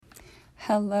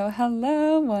Hello,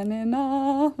 hello, one and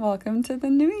all. Welcome to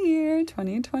the new year,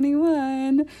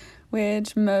 2021,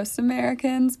 which most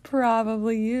Americans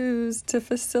probably use to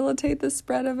facilitate the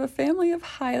spread of a family of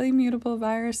highly mutable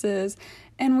viruses.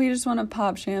 And we just want to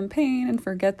pop champagne and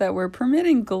forget that we're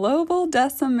permitting global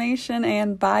decimation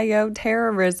and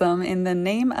bioterrorism in the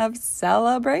name of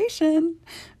celebration.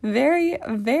 Very,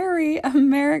 very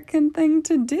American thing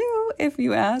to do, if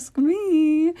you ask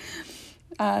me.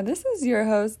 This is your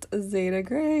host, Zeta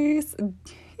Grace.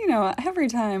 Every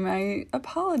time I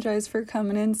apologize for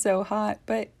coming in so hot,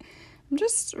 but I'm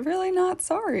just really not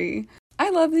sorry.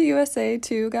 I love the USA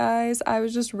too, guys. I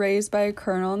was just raised by a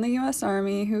colonel in the U.S.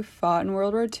 Army who fought in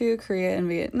World War II, Korea, and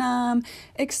Vietnam,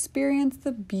 experienced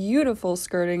the beautiful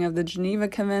skirting of the Geneva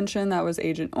Convention that was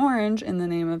Agent Orange in the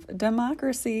name of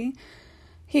democracy.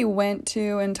 He went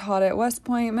to and taught at West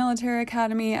Point Military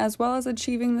Academy, as well as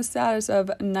achieving the status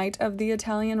of Knight of the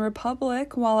Italian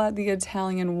Republic while at the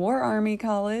Italian War Army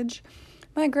College.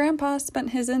 My grandpa spent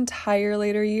his entire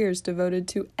later years devoted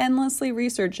to endlessly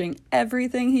researching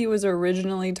everything he was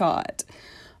originally taught.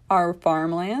 Our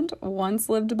farmland, once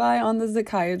lived by on the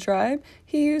Zekiah Tribe,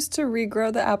 he used to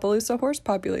regrow the Appaloosa horse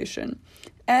population.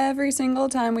 Every single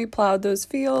time we plowed those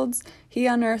fields, he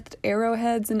unearthed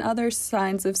arrowheads and other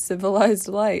signs of civilized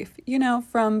life,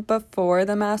 from before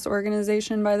the mass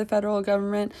organization by the federal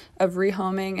government of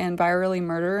rehoming and virally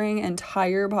murdering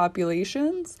entire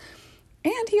populations.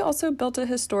 And he also built a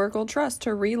historical trust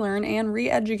to relearn and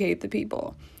re-educate the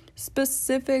people,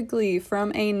 specifically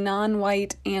from a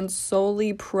non-white and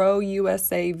solely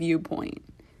pro-USA viewpoint.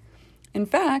 In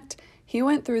fact, he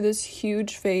went through this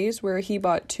huge phase where he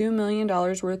bought $2 million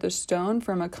worth of stone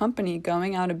from a company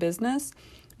going out of business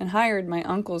and hired my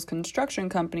uncle's construction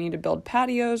company to build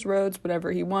patios, roads,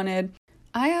 whatever he wanted.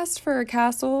 I asked for a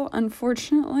castle.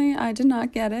 Unfortunately, I did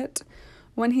not get it.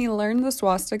 When he learned the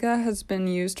swastika has been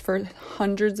used for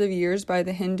hundreds of years by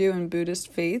the Hindu and Buddhist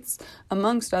faiths,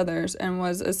 amongst others, and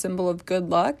was a symbol of good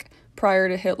luck prior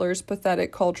to Hitler's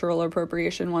pathetic cultural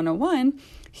appropriation 101,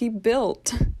 he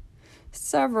built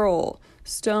several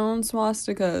stone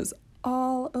swastikas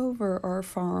all over our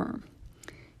farm.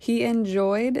 He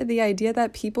enjoyed the idea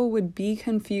that people would be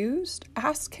confused,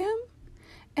 ask him,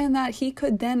 and that he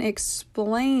could then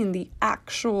explain the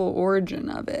actual origin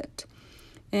of it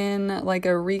in like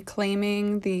a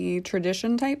reclaiming the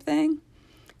tradition type thing.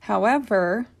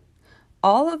 However,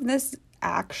 all of this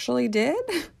actually did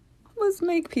was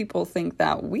make people think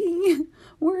that we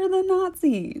were the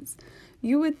Nazis.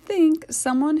 You would think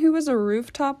someone who was a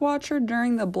rooftop watcher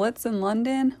during the Blitz in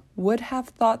London would have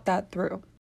thought that through.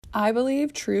 I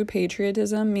believe true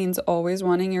patriotism means always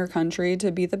wanting your country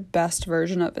to be the best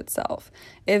version of itself.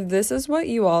 If this is what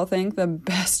you all think the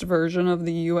best version of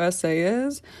the USA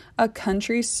is, a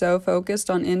country so focused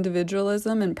on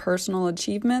individualism and personal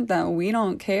achievement that we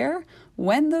don't care,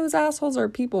 when those assholes are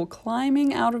people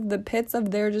climbing out of the pits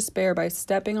of their despair by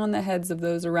stepping on the heads of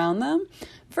those around them,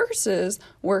 versus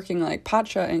working like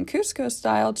Patcha and Kuzco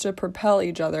style to propel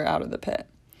each other out of the pit.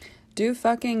 Do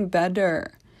fucking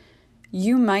better.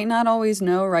 You might not always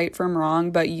know right from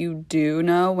wrong, but you do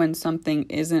know when something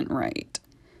isn't right.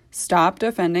 Stop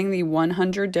defending the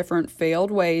 100 different failed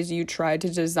ways you tried to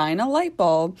design a light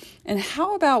bulb, and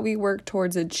how about we work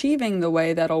towards achieving the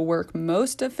way that'll work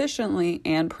most efficiently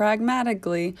and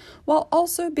pragmatically while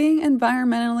also being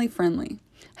environmentally friendly?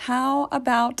 How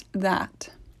about that?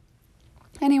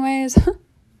 Anyways, a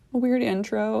weird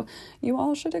intro. You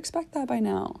all should expect that by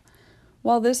now.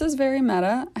 While this is very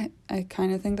meta, I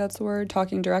kind of think that's the word,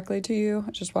 talking directly to you.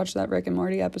 I just watched that Rick and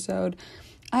Morty episode.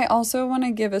 I also want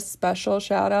to give a special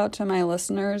shout out to my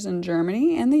listeners in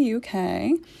Germany and the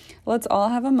UK. Let's all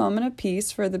have a moment of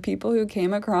peace for the people who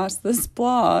came across this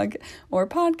blog or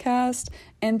podcast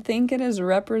and think it is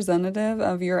representative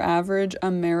of your average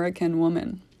American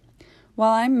woman.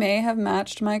 While I may have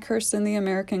matched my Kirsten the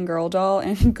American Girl doll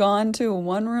and gone to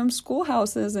one-room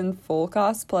schoolhouses in full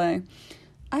cosplay,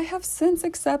 I have since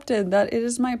accepted that it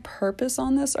is my purpose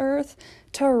on this earth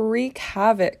to wreak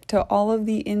havoc to all of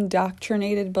the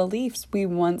indoctrinated beliefs we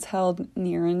once held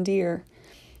near and dear.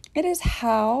 It is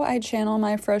how I channel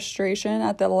my frustration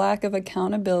at the lack of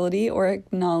accountability or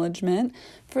acknowledgement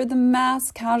for the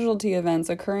mass casualty events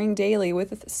occurring daily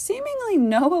with seemingly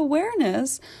no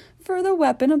awareness for the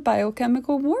weapon of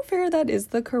biochemical warfare that is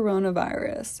the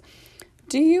coronavirus.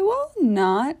 Do you all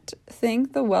not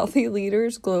think the wealthy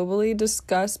leaders globally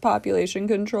discuss population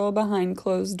control behind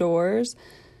closed doors?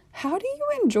 How do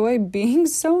you enjoy being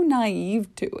so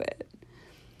naive to it?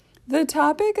 The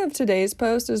topic of today's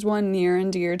post is one near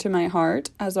and dear to my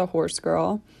heart as a horse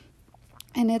girl,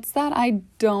 and it's that I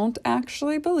don't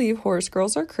actually believe horse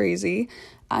girls are crazy.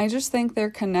 I just think they're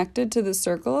connected to the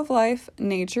circle of life,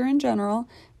 nature in general,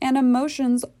 and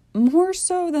emotions more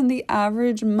so than the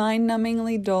average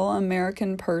mind-numbingly dull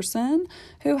American person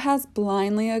who has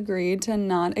blindly agreed to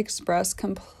not express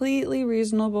completely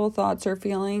reasonable thoughts or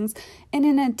feelings in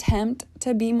an attempt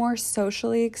to be more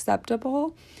socially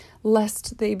acceptable,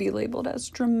 lest they be labeled as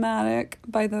dramatic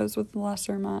by those with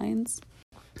lesser minds.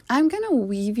 I'm going to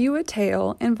weave you a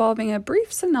tale involving a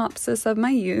brief synopsis of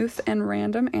my youth and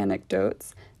random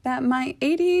anecdotes that my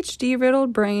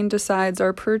ADHD-riddled brain decides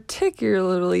are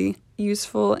particularly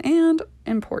useful and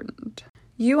important.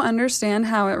 You understand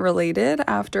how it related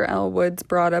after Elle Woods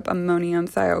brought up ammonium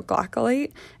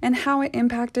thioglycolate and how it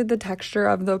impacted the texture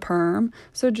of the perm,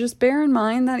 so just bear in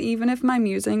mind that even if my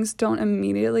musings don't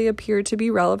immediately appear to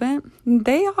be relevant,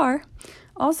 they are.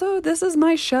 Also, this is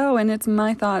my show and it's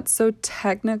my thoughts, so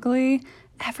technically,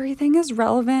 everything is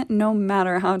relevant no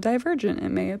matter how divergent it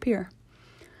may appear.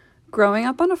 Growing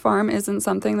up on a farm isn't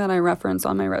something that I reference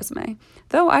on my resume,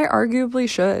 though I arguably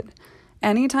should.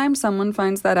 Anytime someone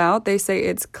finds that out, they say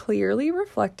it's clearly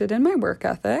reflected in my work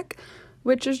ethic,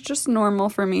 which is just normal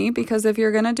for me because if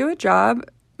you're going to do a job,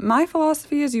 my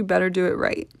philosophy is you better do it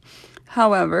right.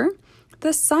 However,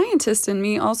 the scientist in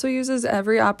me also uses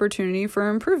every opportunity for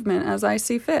improvement as I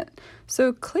see fit.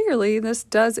 So clearly, this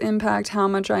does impact how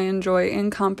much I enjoy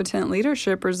incompetent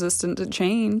leadership resistant to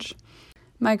change.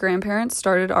 My grandparents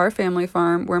started our family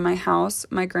farm where my house,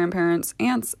 my grandparents,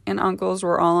 aunts, and uncles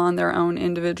were all on their own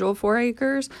individual 4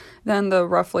 acres, then the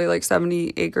roughly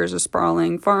 70 acres of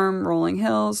sprawling farm, rolling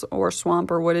hills, or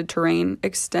swamp or wooded terrain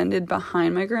extended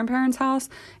behind my grandparents' house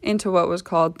into what was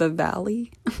called the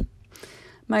valley.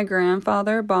 My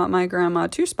grandfather bought my grandma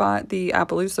Two-Spot, the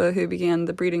Appaloosa, who began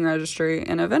the breeding registry,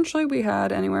 and eventually we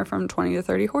had anywhere from 20 to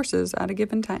 30 horses at a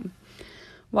given time.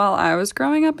 While I was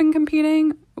growing up and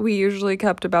competing, we usually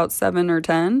kept about 7 or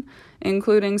 10,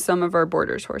 including some of our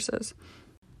boarders' horses.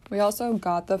 We also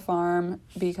got the farm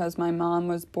because my mom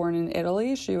was born in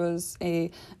Italy. She was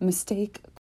a mistake.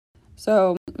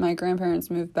 So my grandparents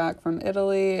moved back from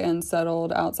Italy and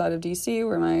settled outside of DC,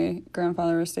 where my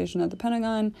grandfather was stationed at the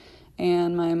Pentagon,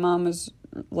 and my mom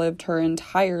lived her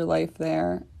entire life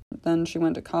there. Then she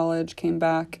went to college, came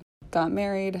back, got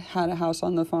married, had a house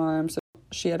on the farm. So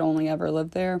she had only ever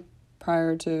lived there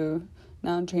prior to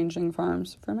now changing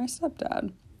farms for my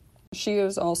stepdad. She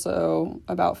was also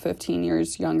about 15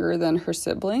 years younger than her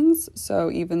siblings,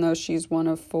 so even though she's one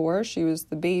of 4, she was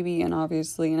the baby and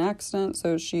obviously an accident,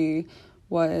 so she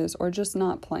was, or just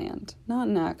not planned. Not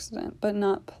an accident, but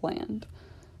not planned.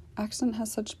 Accident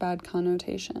has such bad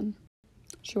connotation.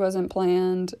 She wasn't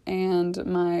planned, and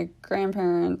my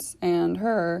grandparents and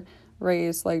her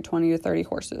raised 20 to 30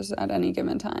 horses at any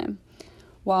given time.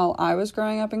 While I was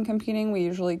growing up and competing, we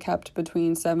usually kept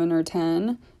between 7 or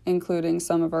 10, including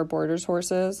some of our boarders'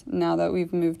 horses. Now that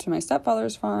we've moved to my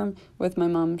stepfather's farm, with my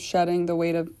mom shedding the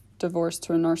weight of divorce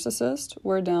to a narcissist,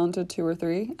 we're down to 2 or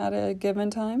 3 at a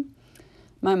given time.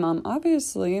 My mom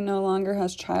obviously no longer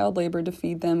has child labor to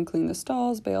feed them, clean the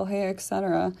stalls, bale hay,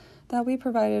 etc., that we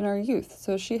provided in our youth,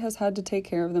 so she has had to take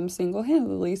care of them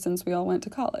single-handedly since we all went to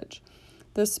college.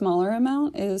 The smaller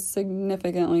amount is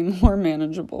significantly more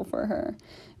manageable for her.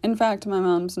 In fact, my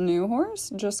mom's new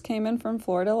horse just came in from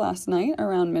Florida last night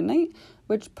around midnight,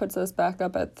 which puts us back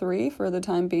up at 3 for the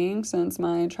time being since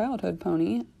my childhood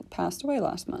pony passed away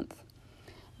last month.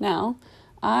 Now,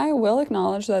 I will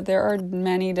acknowledge that there are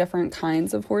many different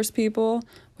kinds of horse people,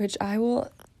 which I will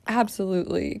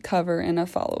absolutely cover in a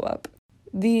follow-up.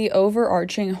 The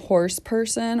overarching horse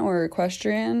person or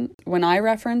equestrian, when I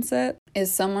reference it, is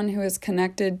someone who is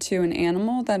connected to an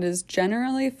animal that is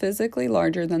generally physically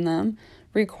larger than them,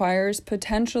 requires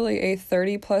potentially a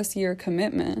 30-plus year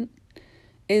commitment,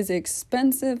 is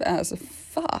expensive as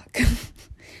fuck.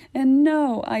 And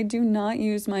no, I do not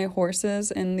use my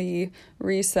horses in the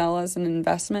resell as an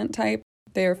investment type.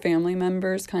 They are family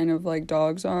members, kind of like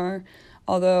dogs are,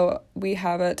 although we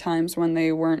have at times when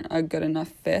they weren't a good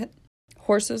enough fit.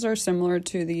 Horses are similar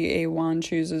to the A wand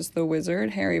chooses the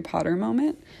wizard Harry Potter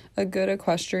moment. A good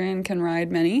equestrian can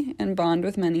ride many and bond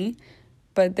with many,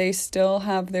 but they still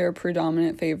have their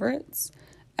predominant favorites.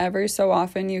 Every so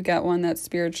often you get one that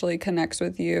spiritually connects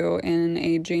with you in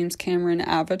a James Cameron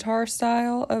Avatar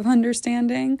style of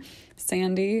understanding.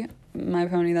 Sandy, my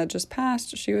pony that just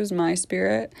passed, she was my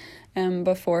spirit, and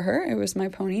before her it was my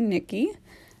pony Nikki.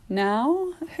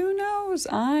 Now, who knows?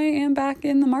 I am back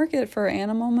in the market for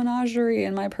animal menagerie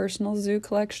and my personal zoo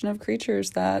collection of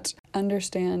creatures that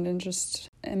understand and just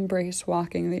embrace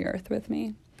walking the earth with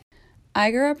me.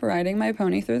 I grew up riding my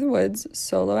pony through the woods,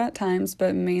 solo at times,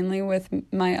 but mainly with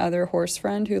my other horse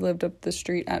friend who lived up the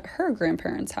street at her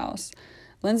grandparents' house.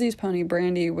 Lindsay's pony,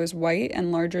 Brandy, was white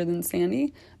and larger than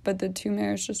Sandy, but the two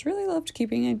mares just really loved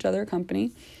keeping each other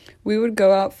company. We would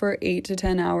go out for 8 to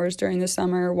 10 hours during the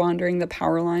summer, wandering the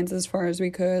power lines as far as we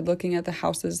could, looking at the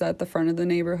houses at the front of the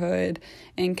neighborhood,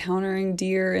 encountering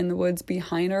deer in the woods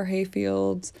behind our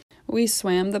hayfields. We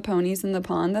swam the ponies in the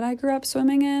pond that I grew up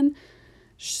swimming in.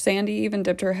 Sandy even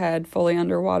dipped her head fully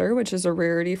underwater, which is a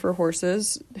rarity for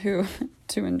horses who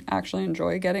actually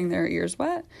enjoy getting their ears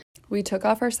wet. We took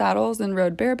off our saddles and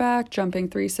rode bareback, jumping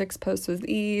 3/6 posts with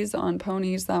ease on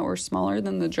ponies that were smaller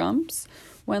than the jumps.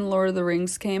 When Lord of the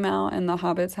Rings came out and the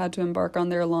hobbits had to embark on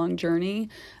their long journey,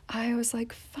 I was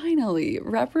like, finally,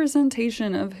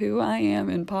 representation of who I am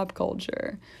in pop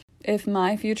culture. If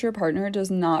my future partner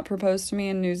does not propose to me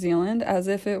in New Zealand as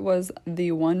if it was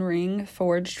the one ring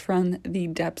forged from the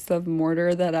depths of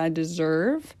mortar that I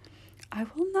deserve, I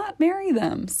will not marry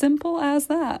them. Simple as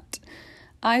that.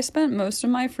 I spent most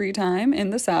of my free time in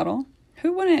the saddle.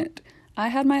 Who wouldn't? I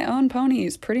had my own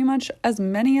ponies, pretty much as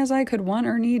many as I could want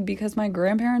or need because my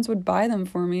grandparents would buy them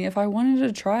for me if I wanted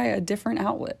to try a different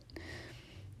outlet.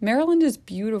 Maryland is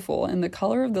beautiful, and the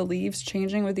color of the leaves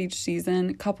changing with each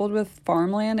season, coupled with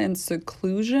farmland and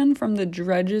seclusion from the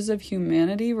dredges of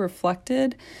humanity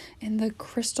reflected in the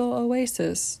crystal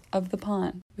oasis of the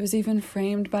pond. It was even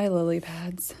framed by lily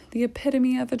pads, the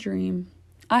epitome of a dream.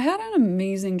 I had an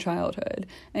amazing childhood,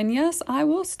 and yes, I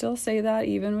will still say that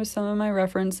even with some of my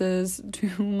references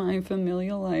to my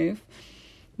familial life.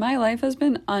 My life has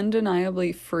been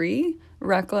undeniably free,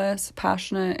 reckless,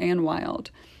 passionate, and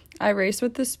wild. I raced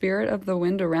with the spirit of the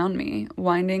wind around me,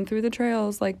 winding through the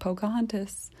trails like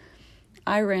Pocahontas.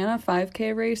 I ran a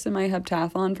 5K race in my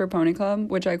heptathlon for Pony Club,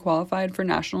 which I qualified for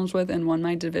nationals with and won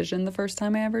my division the first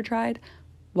time I ever tried,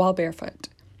 while barefoot,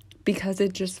 because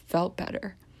it just felt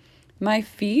better. My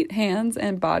feet, hands,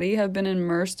 and body have been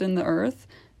immersed in the earth.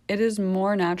 It is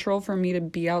more natural for me to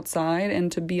be outside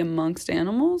and to be amongst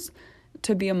animals,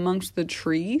 to be amongst the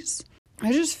trees.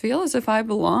 I just feel as if I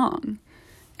belong.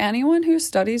 Anyone who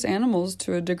studies animals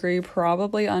to a degree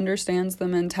probably understands the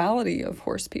mentality of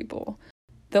horse people.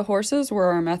 The horses were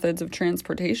our methods of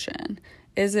transportation.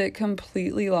 Is it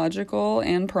completely logical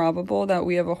and probable that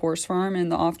we have a horse farm in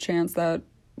the off chance that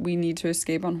we need to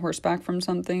escape on horseback from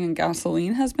something and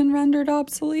gasoline has been rendered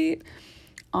obsolete?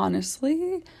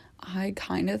 Honestly, I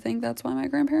kind of think that's why my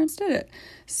grandparents did it.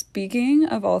 Speaking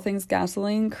of all things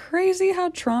gasoline, crazy how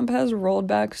Trump has rolled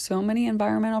back so many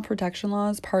environmental protection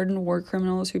laws, pardoned war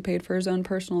criminals who paid for his own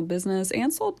personal business,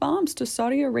 and sold bombs to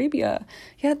Saudi Arabia.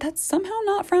 Yet that's somehow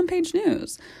not front page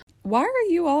news. Why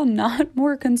are you all not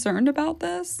more concerned about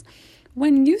this?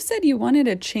 When you said you wanted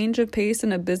a change of pace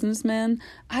in a businessman,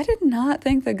 I did not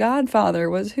think The Godfather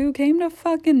was who came to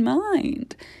fucking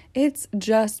mind. It's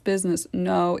just business.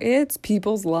 No, it's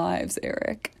people's lives,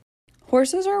 Eric.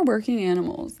 Horses are working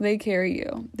animals. They carry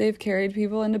you. They've carried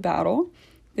people into battle.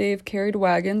 They've carried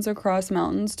wagons across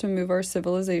mountains to move our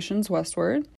civilizations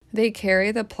westward. They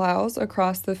carry the plows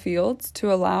across the fields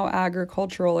to allow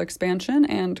agricultural expansion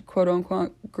and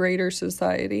quote-unquote greater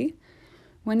society.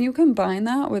 When you combine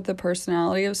that with the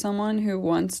personality of someone who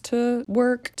wants to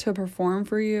work to perform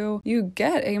for you, you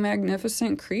get a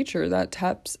magnificent creature that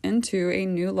taps into a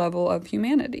new level of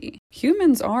humanity.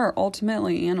 Humans are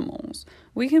ultimately animals.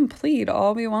 We can plead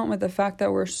all we want with the fact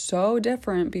that we're so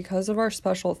different because of our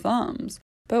special thumbs,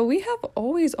 but we have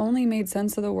always only made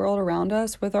sense of the world around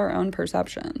us with our own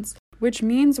perceptions, which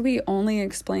means we only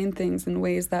explain things in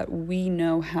ways that we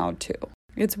know how to.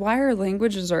 It's why our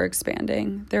languages are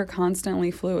expanding. They're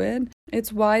constantly fluid.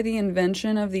 It's why the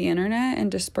invention of the internet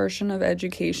and dispersion of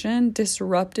education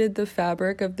disrupted the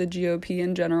fabric of the GOP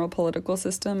and general political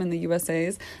system in the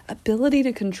USA's ability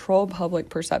to control public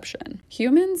perception.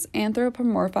 Humans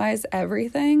anthropomorphize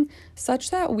everything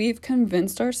such that we've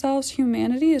convinced ourselves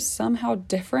humanity is somehow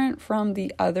different from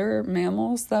the other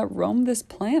mammals that roam this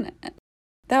planet.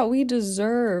 That we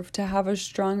deserve to have a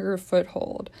stronger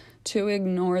foothold, to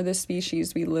ignore the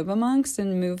species we live amongst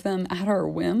and move them at our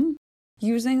whim,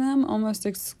 using them almost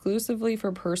exclusively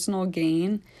for personal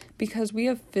gain because we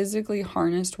have physically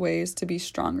harnessed ways to be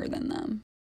stronger than them,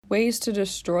 ways to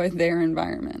destroy their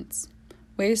environments,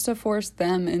 ways to force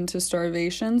them into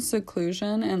starvation,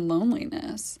 seclusion, and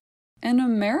loneliness. And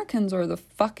Americans are the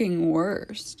fucking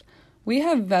worst. We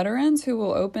have veterans who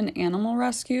will open animal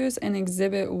rescues and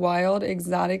exhibit wild,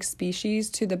 exotic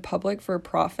species to the public for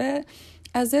profit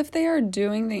as if they are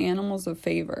doing the animals a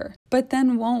favor, but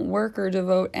then won't work or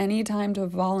devote any time to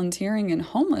volunteering in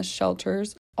homeless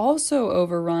shelters, also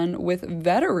overrun with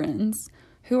veterans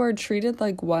who are treated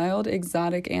like wild,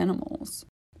 exotic animals.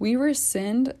 We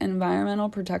rescind environmental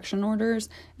protection orders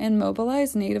and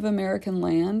mobilize Native American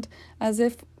land as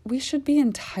if we should be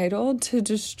entitled to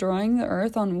destroying the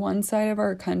earth on one side of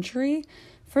our country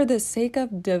for the sake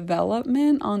of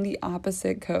development on the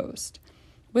opposite coast,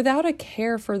 without a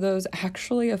care for those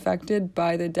actually affected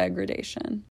by the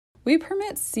degradation. We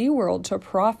permit SeaWorld to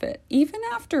profit, even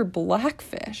after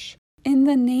blackfish, in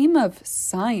the name of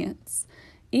science,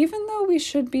 even though we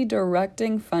should be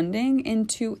directing funding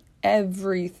into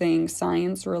everything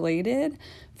science-related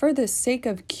for the sake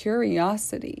of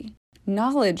curiosity,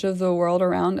 knowledge of the world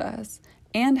around us,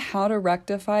 and how to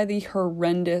rectify the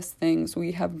horrendous things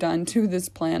we have done to this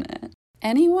planet.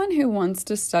 Anyone who wants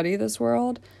to study this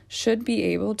world should be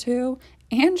able to,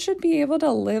 and should be able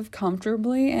to live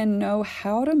comfortably and know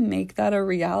how to make that a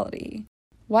reality.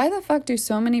 Why the fuck do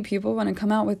so many people want to come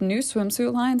out with new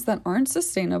swimsuit lines that aren't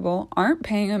sustainable, aren't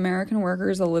paying American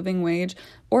workers a living wage,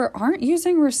 or aren't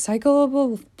using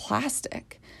recyclable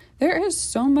plastic? There is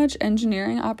so much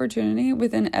engineering opportunity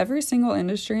within every single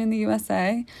industry in the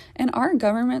USA, and our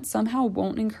government somehow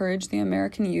won't encourage the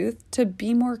American youth to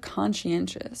be more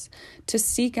conscientious, to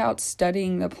seek out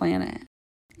studying the planet.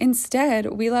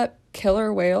 Instead, we let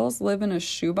killer whales live in a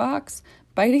shoebox,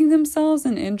 biting themselves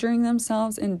and injuring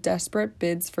themselves in desperate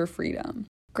bids for freedom.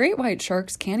 Great white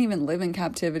sharks can't even live in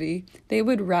captivity. They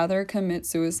would rather commit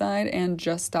suicide and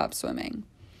just stop swimming.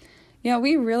 Yeah,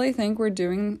 we really think we're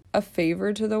doing a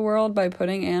favor to the world by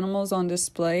putting animals on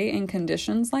display in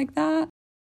conditions like that?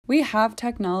 We have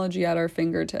technology at our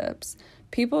fingertips.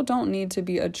 People don't need to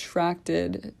be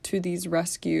attracted to these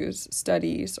rescues,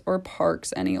 studies, or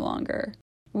parks any longer.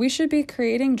 We should be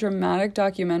creating dramatic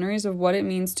documentaries of what it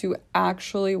means to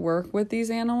actually work with these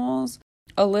animals,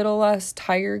 a little less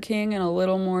Tiger King and a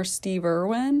little more Steve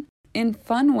Irwin, in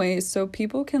fun ways so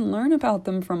people can learn about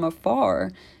them from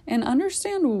afar and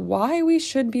understand why we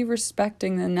should be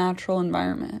respecting the natural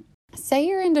environment. Say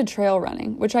you're into trail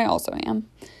running, which I also am.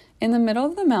 In the middle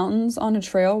of the mountains on a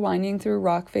trail winding through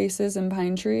rock faces and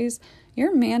pine trees,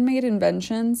 your man-made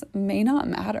inventions may not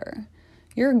matter.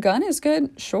 Your gun is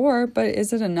good, sure, but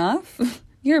is it enough?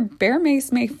 Your bear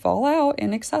mace may fall out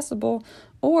inaccessible,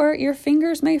 or your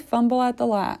fingers may fumble at the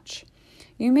latch.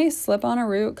 You may slip on a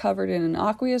root covered in an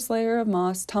aqueous layer of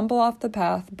moss, tumble off the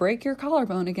path, break your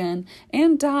collarbone again,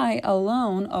 and die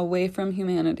alone away from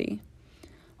humanity.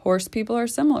 Horse people are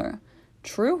similar.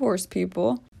 True horse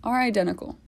people are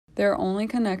identical. They're only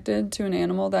connected to an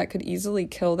animal that could easily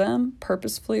kill them,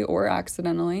 purposefully or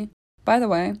accidentally. By the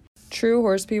way, true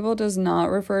horse people does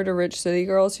not refer to rich city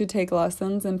girls who take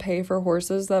lessons and pay for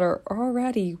horses that are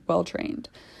already well-trained.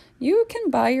 You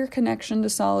can buy your connection to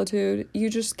solitude,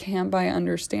 you just can't buy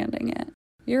understanding it.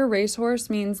 Your racehorse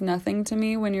means nothing to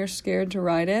me when you're scared to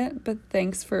ride it, but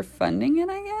thanks for funding it,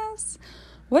 I guess?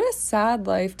 What a sad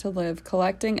life to live,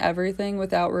 collecting everything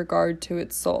without regard to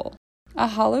its soul. A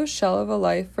hollow shell of a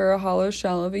life for a hollow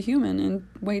shell of a human in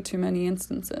way too many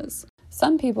instances.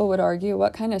 Some people would argue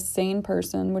what kind of sane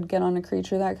person would get on a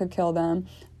creature that could kill them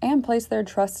and place their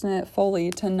trust in it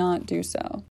fully to not do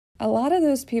so. A lot of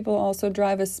those people also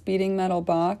drive a speeding metal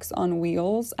box on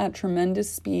wheels at tremendous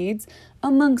speeds,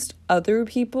 amongst other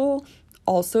people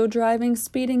also driving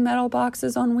speeding metal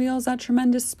boxes on wheels at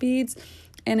tremendous speeds,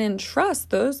 and entrust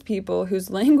those people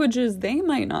whose languages they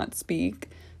might not speak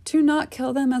to not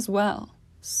kill them as well.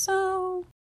 So,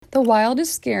 the wild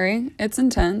is scary, it's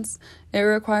intense, it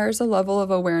requires a level of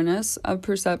awareness, of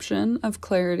perception, of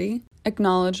clarity,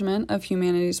 acknowledgement of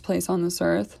humanity's place on this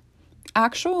earth.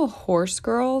 Actual horse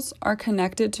girls are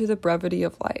connected to the brevity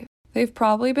of life. They've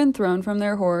probably been thrown from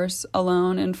their horse,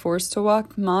 alone and forced to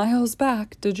walk miles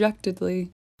back dejectedly,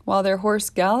 while their horse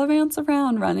gallivants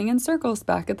around running in circles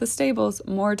back at the stables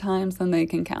more times than they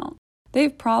can count.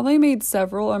 They've probably made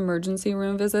several emergency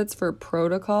room visits for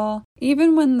protocol,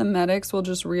 even when the medics will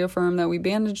just reaffirm that we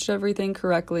bandaged everything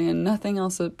correctly and nothing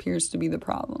else appears to be the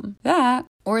problem. That,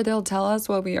 or they'll tell us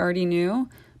what we already knew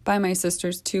by my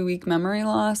sister's 2-week memory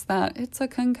loss, that it's a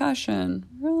concussion.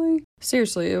 Really?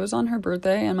 Seriously, it was on her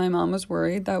birthday and my mom was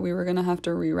worried that we were going to have to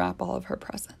rewrap all of her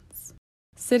presents.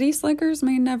 City slickers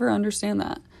may never understand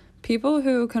that. People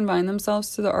who confine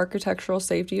themselves to the architectural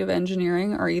safety of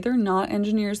engineering are either not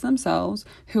engineers themselves,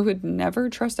 who would never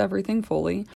trust everything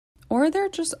fully, or they're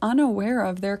just unaware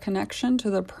of their connection to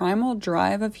the primal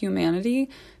drive of humanity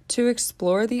to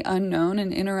explore the unknown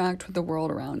and interact with the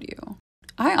world around you.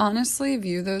 I honestly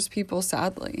view those people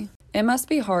sadly. It must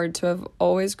be hard to have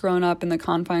always grown up in the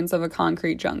confines of a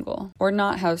concrete jungle, or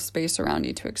not have space around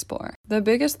you to explore. The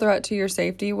biggest threat to your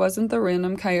safety wasn't the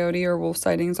random coyote or wolf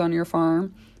sightings on your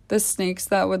farm, the snakes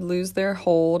that would lose their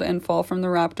hold and fall from the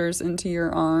raptors into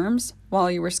your arms while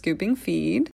you were scooping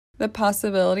feed, The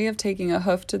possibility of taking a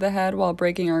hoof to the head while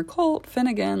breaking our colt,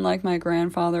 Finnegan, like my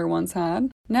grandfather once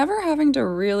had. Never having to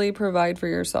really provide for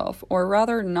yourself, or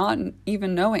rather not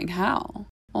even knowing how.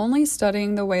 Only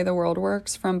studying the way the world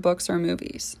works from books or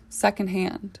movies,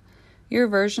 secondhand. Your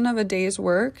version of a day's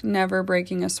work, never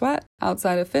breaking a sweat.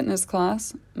 Outside of fitness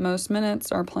class, most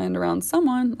minutes are planned around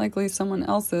someone, likely someone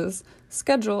else's,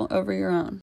 schedule over your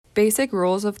own. Basic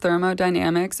rules of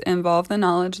thermodynamics involve the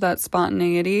knowledge that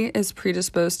spontaneity is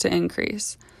predisposed to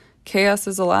increase. Chaos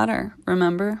is a ladder,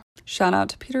 remember? Shout out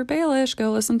to Peter Baelish,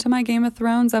 go listen to my Game of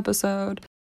Thrones episode.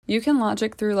 You can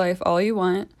logic through life all you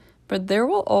want, but there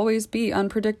will always be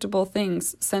unpredictable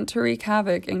things sent to wreak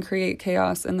havoc and create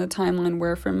chaos in the timeline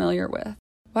we're familiar with.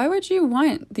 Why would you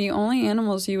want the only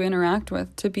animals you interact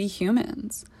with to be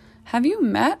humans? Have you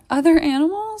met other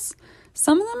animals?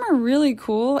 Some of them are really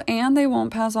cool, and they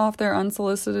won't pass off their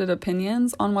unsolicited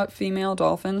opinions on what female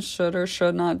dolphins should or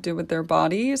should not do with their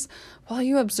bodies while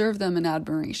you observe them in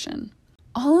admiration.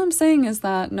 All I'm saying is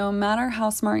that no matter how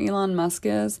smart Elon Musk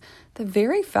is, the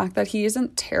very fact that he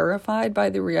isn't terrified by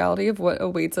the reality of what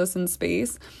awaits us in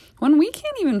space, when we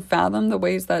can't even fathom the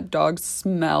ways that dogs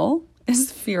smell,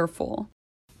 is fearful.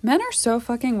 Men are so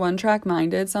fucking one-track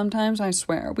minded sometimes, I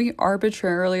swear. We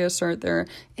arbitrarily assert there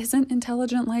isn't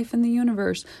intelligent life in the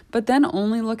universe, but then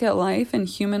only look at life in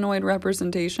humanoid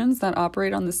representations that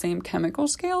operate on the same chemical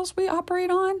scales we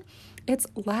operate on. It's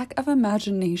lack of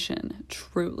imagination,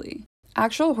 truly.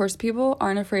 Actual horse people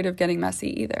aren't afraid of getting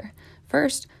messy either.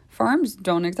 First, farms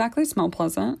don't exactly smell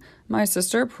pleasant. My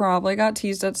sister probably got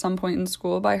teased at some point in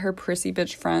school by her prissy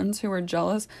bitch friends who were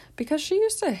jealous because she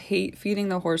used to hate feeding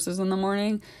the horses in the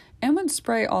morning and would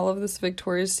spray all of this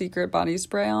Victoria's Secret body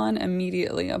spray on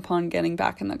immediately upon getting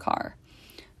back in the car.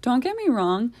 Don't get me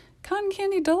wrong, cotton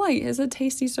candy delight is a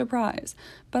tasty surprise,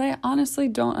 but I honestly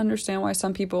don't understand why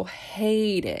some people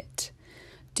hate it.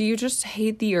 Do you just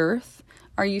hate the earth?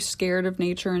 Are you scared of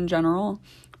nature in general?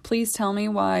 Please tell me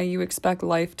why you expect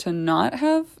life to not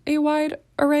have a wide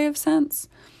array of scents.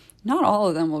 Not all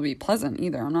of them will be pleasant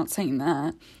either, I'm not saying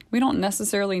that. We don't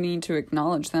necessarily need to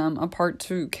acknowledge them, apart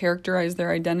to characterize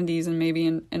their identities and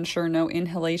maybe ensure no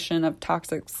inhalation of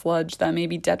toxic sludge that may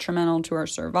be detrimental to our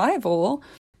survival.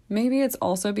 Maybe it's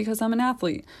also because I'm an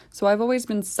athlete, so I've always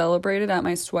been celebrated at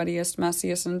my sweatiest,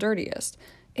 messiest, and dirtiest.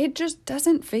 It just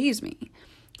doesn't faze me.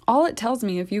 All it tells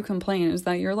me if you complain is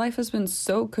that your life has been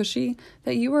so cushy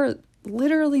that you are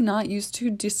literally not used to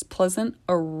displeasant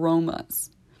aromas.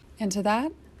 And to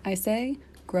that, I say,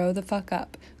 grow the fuck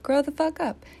up. Grow the fuck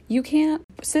up. You can't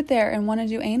sit there and want to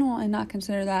do anal and not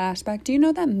consider that aspect. Do you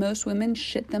know that most women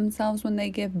shit themselves when they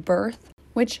give birth?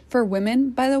 Which, for women,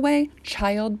 by the way,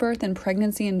 childbirth and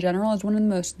pregnancy in general is one of the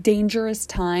most dangerous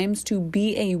times to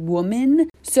be a woman.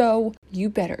 So, you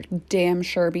better damn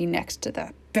sure be next to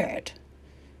the bed.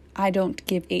 I don't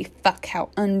give a fuck how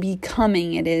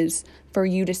unbecoming it is for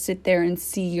you to sit there and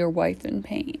see your wife in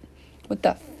pain. What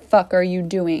the fuck are you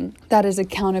doing? That is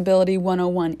accountability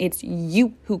 101. It's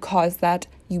you who caused that.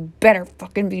 You better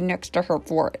fucking be next to her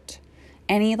for it.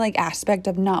 Any aspect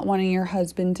of not wanting your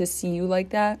husband to see you like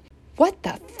that, what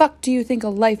the fuck do you think a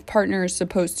life partner is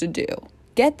supposed to do?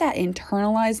 Get that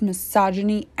internalized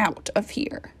misogyny out of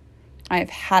here. I have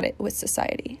had it with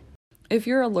society. If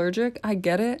you're allergic, I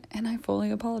get it, and I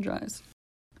fully apologize.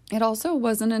 It also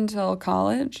wasn't until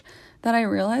college that I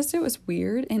realized it was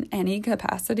weird in any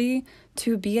capacity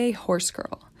to be a horse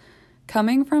girl.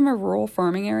 Coming from a rural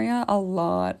farming area, a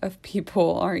lot of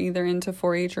people are either into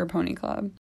 4-H or pony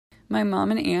club. My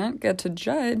mom and aunt get to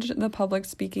judge the public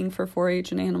speaking for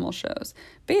 4-H and animal shows.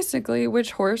 Basically,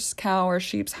 which horse, cow, or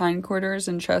sheep's hindquarters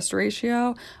and chest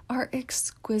ratio are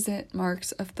exquisite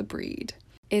marks of the breed.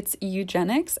 It's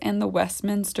eugenics and the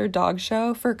Westminster Dog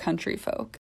Show for country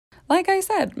folk. Like I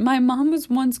said, my mom was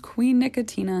once Queen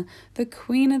Nicotina, the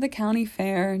queen of the county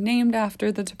fair, named after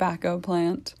the tobacco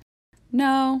plant.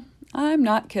 No, I'm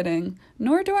not kidding,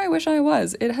 nor do I wish I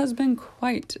was. It has been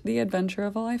quite the adventure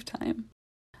of a lifetime.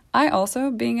 I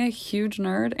also, being a huge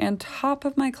nerd and top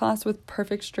of my class with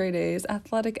perfect straight A's,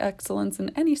 athletic excellence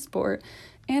in any sport,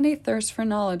 and a thirst for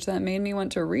knowledge that made me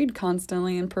want to read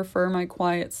constantly and prefer my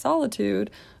quiet solitude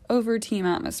over team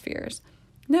atmospheres,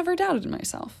 never doubted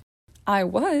myself. I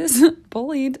was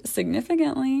bullied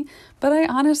significantly, but I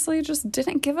honestly just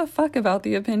didn't give a fuck about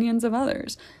the opinions of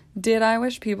others. Did I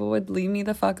wish people would leave me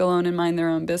the fuck alone and mind their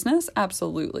own business?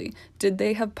 Absolutely. Did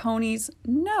they have ponies?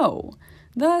 No.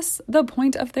 Thus, the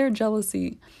point of their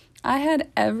jealousy. I had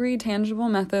every tangible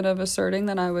method of asserting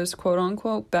that I was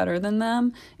quote-unquote better than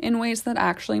them in ways that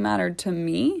actually mattered to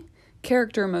me,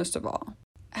 character most of all.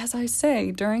 As I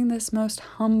say during this most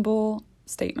humble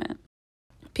statement,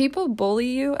 People bully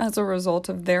you as a result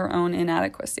of their own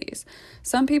inadequacies.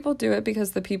 Some people do it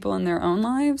because the people in their own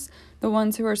lives, the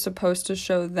ones who are supposed to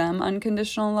show them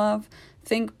unconditional love,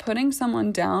 think putting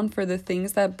someone down for the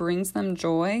things that brings them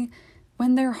joy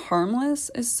when they're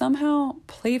harmless is somehow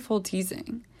playful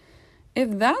teasing.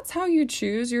 If that's how you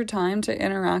choose your time to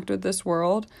interact with this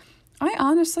world, I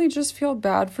honestly just feel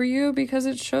bad for you because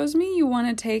it shows me you want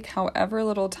to take however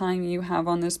little time you have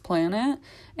on this planet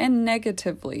and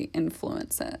negatively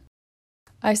influence it.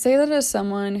 I say that as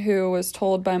someone who was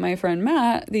told by my friend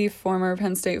Matt, the former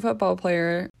Penn State football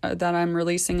player that I'm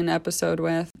releasing an episode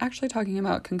with, actually talking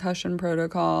about concussion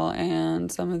protocol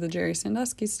and some of the Jerry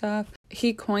Sandusky stuff.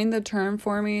 He coined the term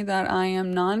for me that I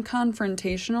am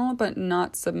non-confrontational but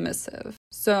not submissive.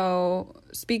 So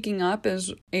speaking up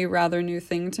is a rather new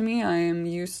thing to me. I am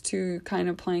used to kind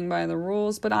of playing by the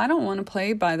rules, but I don't want to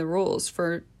play by the rules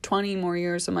for 20 more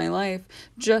years of my life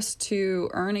just to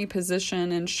earn a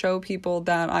position and show people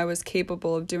that I was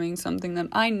capable of doing something that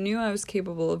I knew I was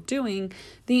capable of doing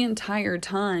the entire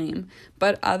time,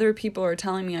 but other people are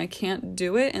telling me I can't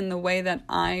do it in the way that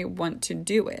I want to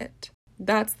do it.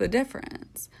 That's the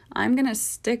difference. I'm going to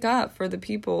stick up for the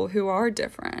people who are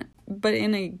different, but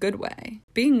in a good way.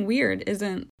 Being weird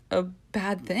isn't a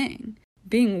bad thing.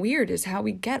 Being weird is how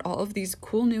we get all of these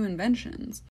cool new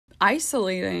inventions.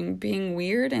 Isolating being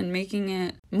weird and making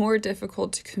it more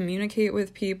difficult to communicate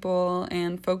with people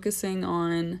and focusing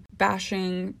on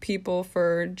bashing people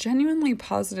for genuinely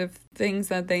positive things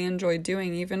that they enjoy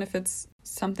doing, even if it's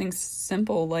something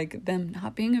simple like them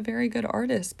not being a very good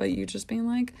artist, but you just being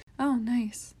like, oh,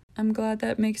 nice. I'm glad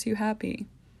that makes you happy.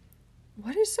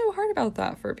 What is so hard about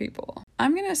that for people?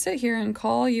 I'm going to sit here and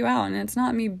call you out, and it's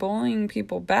not me bullying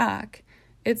people back.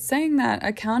 It's saying that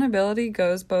accountability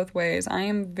goes both ways. I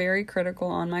am very critical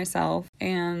on myself,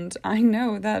 and I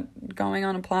know that going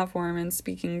on a platform and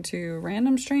speaking to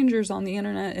random strangers on the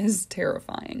internet is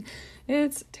terrifying.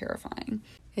 It's terrifying.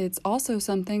 It's also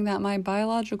something that my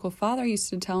biological father used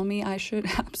to tell me I should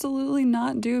absolutely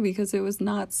not do because it was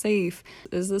not safe.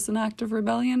 Is this an act of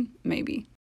rebellion? Maybe.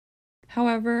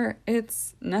 However,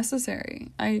 it's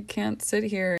necessary. I can't sit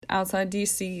here outside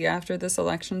DC after this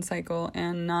election cycle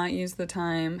and not use the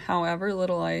time, however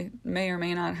little I may or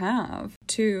may not have,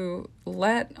 to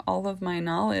let all of my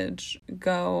knowledge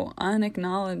go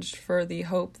unacknowledged for the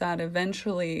hope that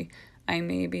eventually I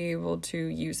may be able to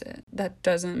use it. That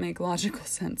doesn't make logical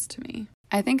sense to me.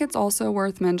 I think it's also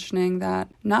worth mentioning that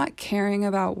not caring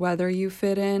about whether you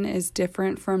fit in is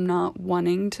different from not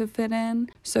wanting to fit in.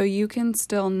 So you can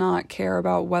still not care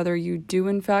about whether you do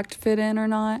in fact fit in or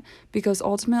not, because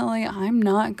ultimately I'm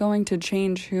not going to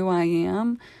change who I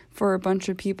am for a bunch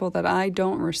of people that I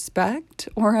don't respect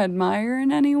or admire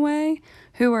in any way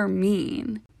who are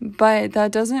mean. But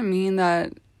that doesn't mean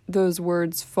that those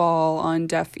words fall on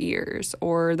deaf ears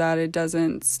or that it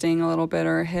doesn't sting a little bit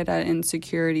or hit at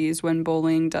insecurities when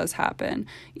bullying does happen.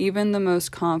 Even the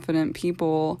most confident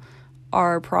people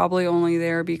are probably only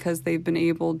there because they've been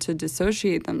able to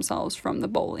dissociate themselves from the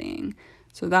bullying.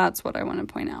 So that's what I want to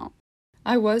point out.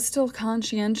 I was still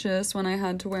conscientious when I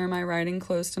had to wear my riding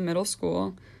clothes to middle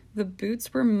school. The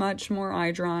boots were much more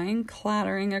eye-drying,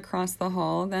 clattering across the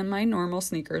hall than my normal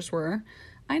sneakers were.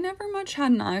 I never much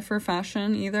had an eye for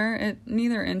fashion either. It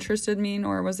neither interested me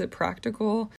nor was it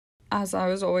practical, as I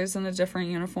was always in a different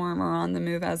uniform or on the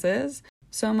move as is.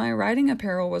 So my riding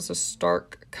apparel was a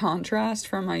stark contrast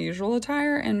from my usual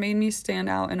attire and made me stand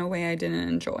out in a way I didn't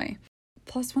enjoy.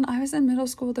 Plus, when I was in middle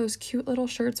school, those cute little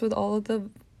shirts with all of the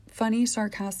funny,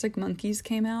 sarcastic monkeys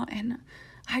came out, and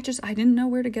I didn't know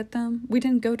where to get them. We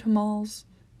didn't go to malls.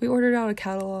 We ordered out of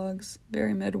catalogs,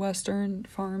 very Midwestern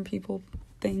farm people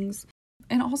things.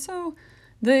 And also,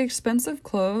 the expensive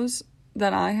clothes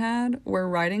that I had were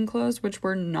riding clothes, which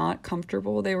were not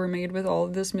comfortable. They were made with all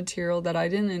of this material that I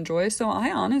didn't enjoy. So I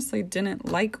honestly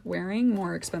didn't like wearing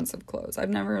more expensive clothes. I've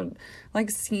never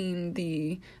seen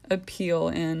the appeal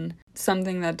in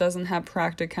something that doesn't have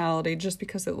practicality just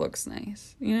because it looks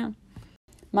nice, you know?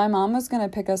 My mom was going to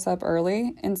pick us up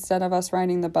early instead of us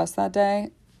riding the bus that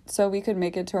day so we could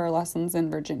make it to our lessons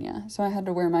in Virginia. So I had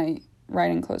to wear my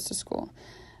riding clothes to school.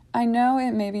 I know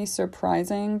it may be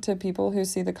surprising to people who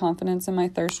see the confidence in my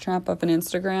thirst trap of an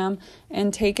Instagram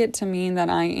and take it to mean that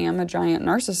I am a giant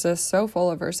narcissist so full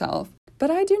of herself,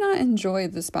 but I do not enjoy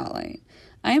the spotlight.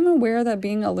 I am aware that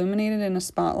being illuminated in a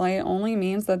spotlight only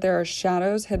means that there are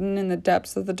shadows hidden in the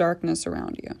depths of the darkness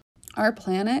around you. Our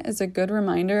planet is a good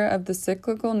reminder of the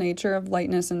cyclical nature of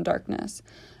lightness and darkness,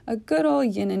 a good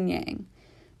old yin and yang.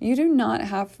 You do not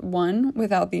have one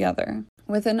without the other.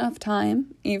 With enough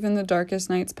time, even the darkest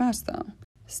nights pass, though.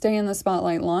 Stay in the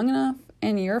spotlight long enough,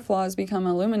 and your flaws become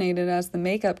illuminated as the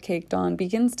makeup caked on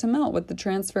begins to melt with the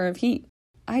transfer of heat.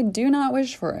 I do not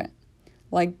wish for it.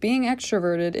 Like being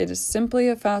extroverted, it is simply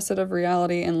a facet of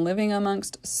reality and living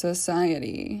amongst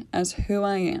society as who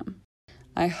I am.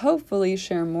 I hopefully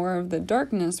share more of the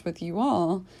darkness with you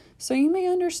all, so you may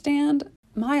understand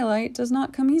my light does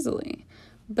not come easily.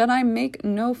 But I make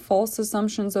no false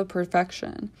assumptions of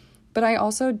perfection. But I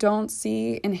also don't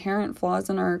see inherent flaws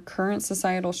in our current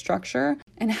societal structure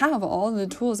and have all the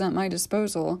tools at my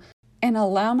disposal and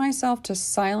allow myself to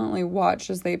silently watch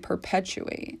as they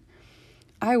perpetuate.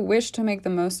 I wish to make the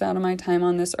most out of my time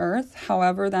on this earth,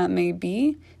 however that may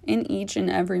be, in each and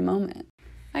every moment.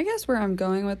 I guess where I'm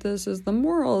going with this is the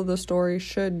moral of the story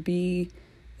should be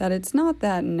that it's not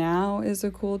that now is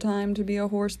a cool time to be a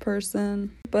horse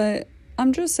person, but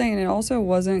I'm just saying it also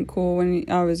wasn't cool when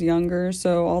I was younger,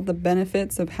 so all the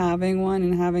benefits of having one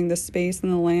and having the space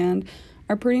and the land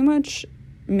are pretty much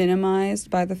minimized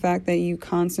by the fact that you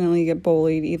constantly get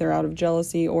bullied either out of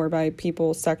jealousy or by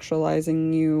people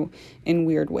sexualizing you in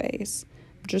weird ways.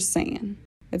 Just saying.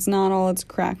 It's not all it's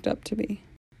cracked up to be.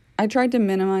 I tried to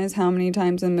minimize how many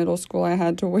times in middle school I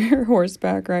had to wear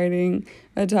horseback riding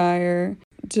attire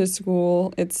to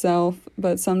school itself,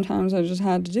 but sometimes I just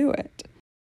had to do it.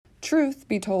 Truth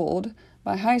be told,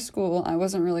 by high school, I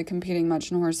wasn't really competing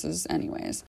much in horses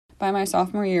anyways. By my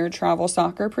sophomore year, travel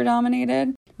soccer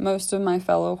predominated. Most of my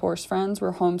fellow horse friends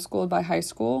were homeschooled by high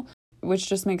school, which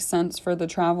just makes sense for the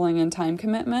traveling and time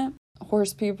commitment.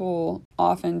 Horse people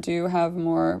often do have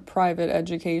more private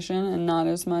education and not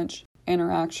as much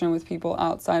interaction with people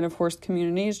outside of horse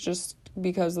communities just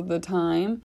because of the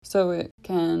time. So it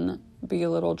can be a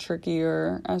little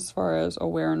trickier as far as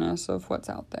awareness of what's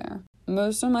out there.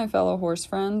 Most of my fellow horse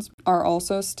friends are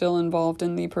also still involved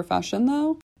in the profession,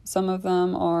 though. Some of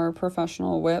them are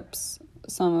professional whips.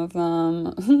 Some of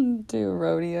them do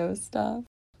rodeo stuff.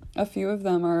 A few of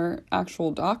them are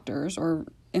actual doctors or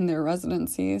in their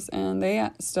residencies, and they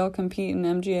still compete in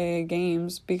MGAA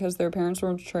games because their parents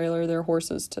will trailer their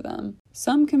horses to them.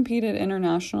 Some competed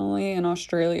internationally in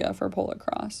Australia for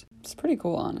polocrosse. It's pretty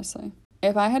cool, honestly.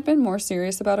 If I had been more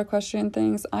serious about equestrian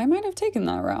things, I might have taken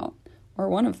that route, or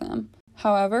one of them.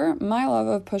 However, my love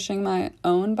of pushing my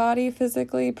own body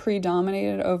physically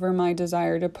predominated over my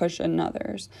desire to push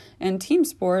another's, and team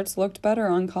sports looked better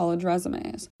on college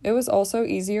resumes. It was also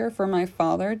easier for my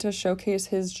father to showcase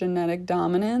his genetic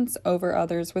dominance over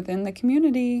others within the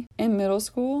community. In middle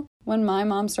school, when my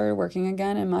mom started working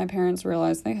again and my parents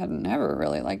realized they had never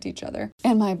really liked each other,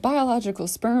 and my biological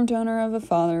sperm donor of a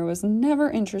father was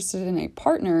never interested in a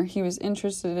partner, he was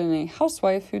interested in a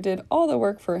housewife who did all the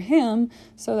work for him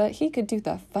so that he could do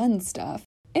the fun stuff,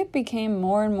 it became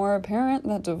more and more apparent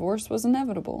that divorce was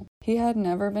inevitable. He had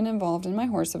never been involved in my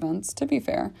horse events, to be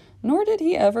fair, nor did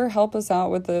he ever help us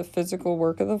out with the physical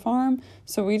work of the farm,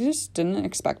 so we just didn't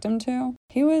expect him to.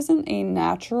 He wasn't a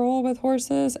natural with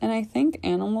horses, and I think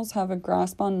animals have a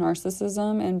grasp on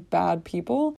narcissism and bad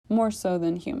people more so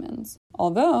than humans.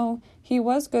 Although, he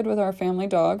was good with our family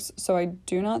dogs, so I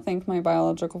do not think my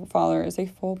biological father is a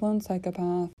full-blown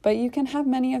psychopath. But you can have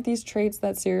many of these traits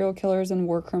that serial killers and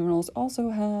war criminals also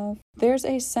have. There's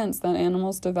a sense that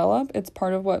animals develop. It's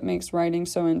part of what makes writing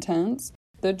so intense.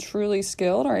 The truly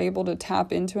skilled are able to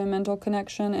tap into a mental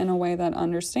connection in a way that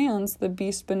understands the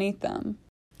beast beneath them.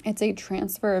 It's a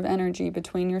transfer of energy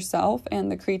between yourself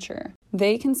and the creature.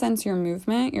 They can sense your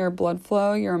movement, your blood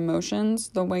flow, your emotions,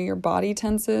 the way your body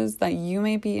tenses that you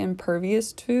may be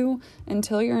impervious to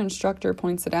until your instructor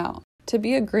points it out. To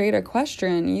be a great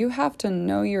equestrian, you have to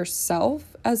know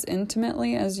yourself as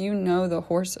intimately as you know the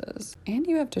horses, and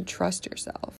you have to trust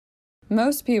yourself.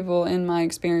 Most people, in my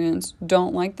experience,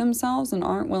 don't like themselves and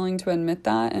aren't willing to admit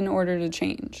that in order to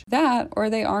change. That, or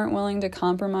they aren't willing to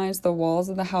compromise the walls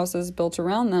of the houses built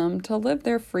around them to live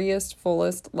their freest,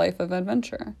 fullest life of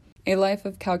adventure. A life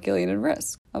of calculated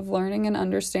risk, of learning and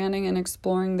understanding and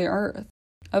exploring the earth,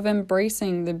 of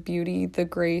embracing the beauty, the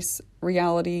grace,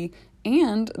 reality,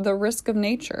 and the risk of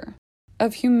nature,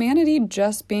 of humanity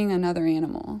just being another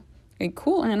animal. A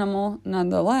cool animal,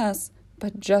 nonetheless,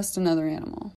 but just another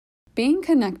animal. Being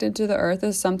connected to the earth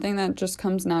is something that just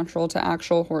comes natural to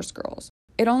actual horse girls.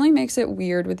 It only makes it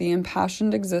weird with the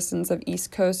impassioned existence of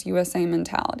East Coast USA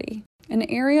mentality. An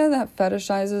area that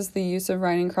fetishizes the use of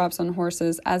riding crops on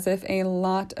horses as if a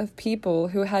lot of people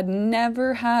who had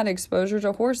never had exposure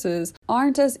to horses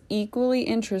aren't as equally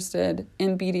interested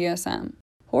in BDSM.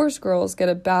 Horse girls get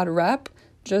a bad rep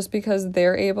just because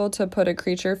they're able to put a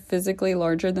creature physically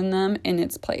larger than them in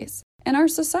its place. And our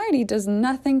society does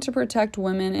nothing to protect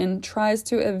women and tries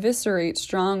to eviscerate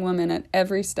strong women at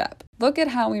every step. Look at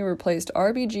how we replaced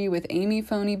RBG with Amy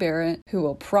Phony Barrett, who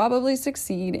will probably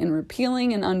succeed in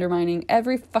repealing and undermining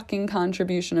every fucking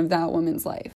contribution of that woman's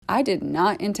life. I did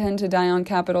not intend to die on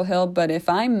Capitol Hill, but if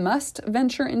I must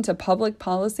venture into public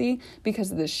policy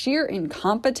because of the sheer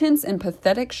incompetence and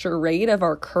pathetic charade of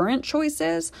our current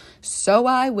choices, so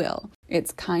I will.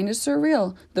 It's kind of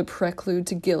surreal, the prelude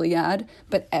to Gilead,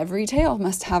 but every tale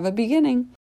must have a beginning.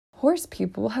 Horse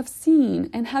people have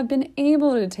seen and have been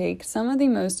able to take some of the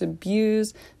most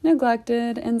abused,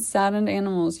 neglected, and saddened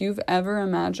animals you've ever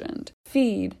imagined,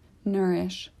 feed,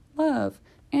 nourish, love,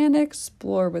 and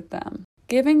explore with them,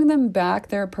 giving them back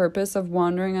their purpose of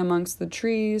wandering amongst the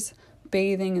trees,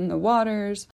 bathing in the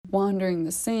waters, wandering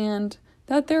the sand,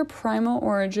 that their primal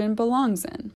origin belongs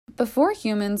in. Before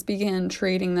humans began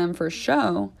trading them for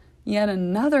show, yet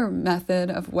another method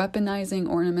of weaponizing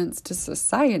ornaments to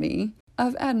society,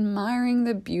 of admiring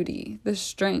the beauty, the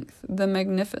strength, the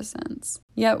magnificence,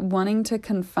 yet wanting to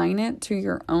confine it to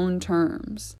your own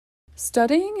terms.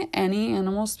 Studying any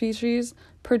animal species,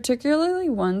 particularly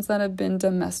ones that have been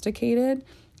domesticated,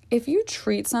 if you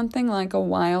treat something like a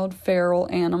wild feral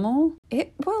animal,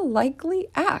 it will likely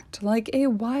act like a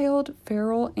wild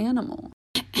feral animal.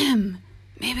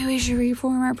 Maybe we should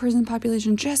reform our prison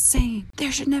population. Just saying.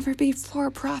 There should never be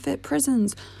for-profit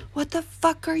prisons. What the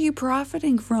fuck are you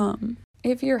profiting from?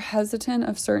 If you're hesitant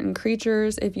of certain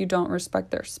creatures, if you don't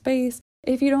respect their space,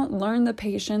 if you don't learn the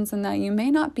patience and that you may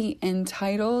not be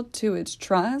entitled to its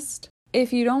trust,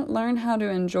 if you don't learn how to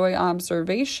enjoy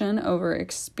observation over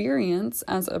experience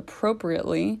as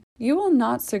appropriately, you will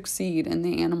not succeed in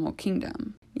the animal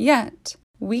kingdom. Yet,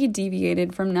 we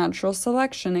deviated from natural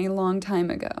selection a long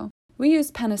time ago. We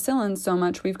use penicillin so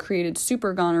much we've created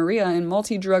super gonorrhea and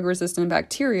multi-drug resistant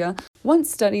bacteria, once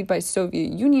studied by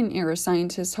Soviet Union-era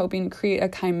scientists hoping to create a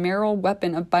chimeral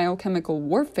weapon of biochemical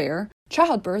warfare.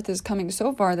 Childbirth is coming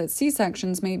so far that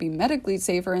C-sections may be medically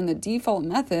safer in the default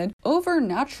method over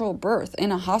natural birth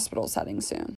in a hospital setting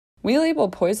soon. We label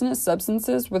poisonous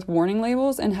substances with warning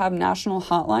labels and have national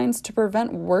hotlines to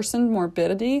prevent worsened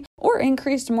morbidity or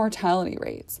increased mortality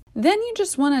rates. Then you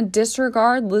just want to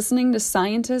disregard listening to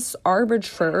scientists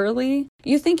arbitrarily?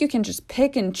 You think you can just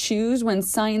pick and choose when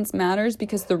science matters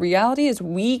because the reality is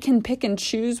we can pick and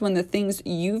choose when the things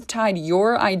you've tied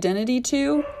your identity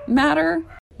to matter?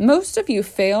 Most of you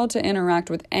fail to interact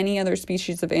with any other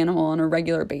species of animal on a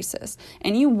regular basis,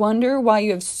 and you wonder why you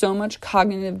have so much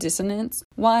cognitive dissonance,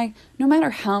 why, no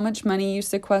matter how much money you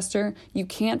sequester, you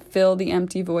can't fill the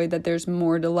empty void that there's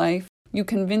more to life. You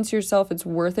convince yourself it's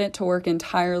worth it to work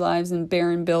entire lives in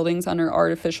barren buildings under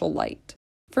artificial light.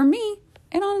 For me,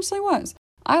 it honestly was.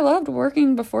 I loved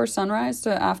working before sunrise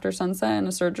to after sunset in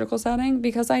a surgical setting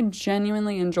because I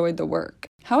genuinely enjoyed the work.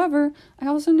 However, I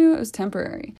also knew it was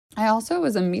temporary. I also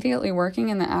was immediately working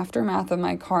in the aftermath of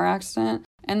my car accident,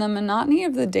 and the monotony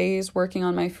of the days working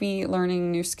on my feet learning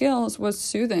new skills was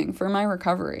soothing for my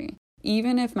recovery.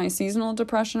 Even if my seasonal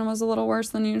depression was a little worse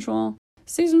than usual,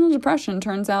 seasonal depression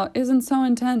turns out isn't so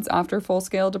intense after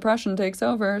full-scale depression takes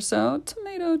over, so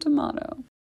tomato, tomato.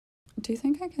 Do you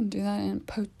think I can do that in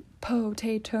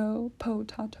potato?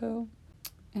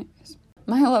 Anyways.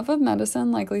 My love of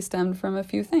medicine likely stemmed from a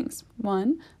few things.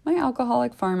 One, my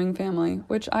alcoholic farming family,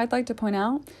 which I'd like to point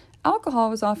out,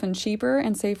 alcohol was often cheaper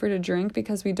and safer to drink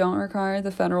because we don't require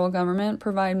the federal government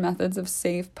provide methods of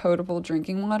safe, potable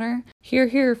drinking water.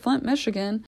 Here, Flint,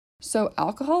 Michigan. So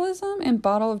alcoholism and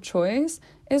bottle of choice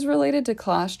is related to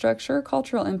class structure,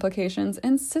 cultural implications,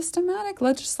 and systematic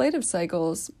legislative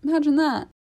cycles. Imagine that.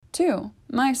 2,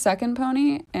 my second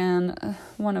pony, and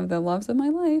one of the loves of my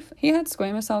life, he had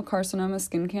squamous cell carcinoma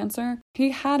skin cancer.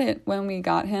 He had it when we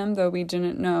got him, though we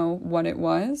didn't know what it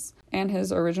was, and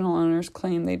his original owners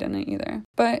claimed they didn't either.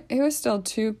 But it was still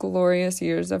 2 glorious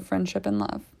years of friendship and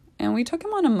love. And we took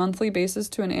him on a monthly basis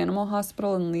to an animal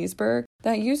hospital in Leesburg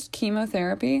that used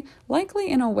chemotherapy, likely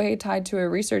in a way tied to a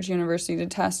research university to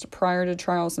test prior to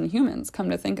trials in humans, come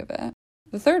to think of it.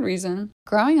 The third reason,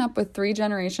 growing up with 3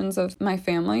 generations of my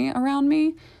family around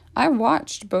me, I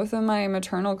watched both of my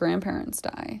maternal grandparents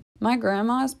die. My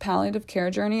grandma's palliative care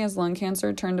journey as lung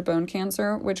cancer turned to bone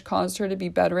cancer, which caused her to be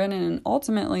bedridden and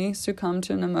ultimately succumb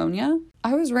to pneumonia.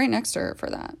 I was right next to her for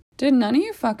that. Did none of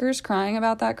you fuckers crying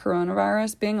about that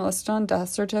coronavirus being listed on death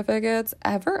certificates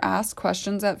ever ask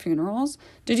questions at funerals?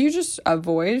 Did you just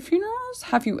avoid funerals?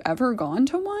 Have you ever gone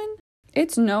to one?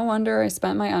 It's no wonder I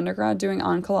spent my undergrad doing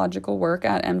oncological work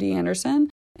at MD Anderson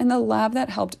in the lab that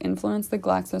helped influence the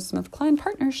GlaxoSmithKline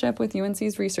partnership with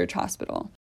UNC's research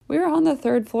hospital. We were on the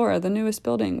 3rd floor of the newest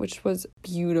building, which was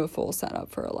beautiful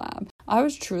setup for a lab. I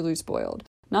was truly spoiled.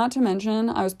 Not to mention,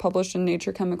 I was published in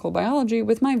Nature Chemical Biology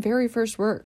with my very first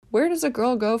work. Where does a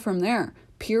girl go from there?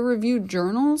 Peer-reviewed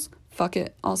journals? Fuck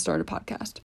it, I'll start a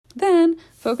podcast. Then,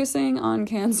 focusing on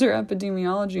cancer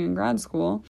epidemiology in grad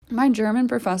school, my German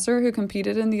professor who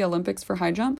competed in the Olympics for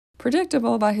high jump,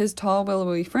 predictable by his tall,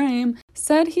 willowy frame,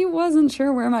 said he wasn't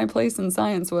sure where my place in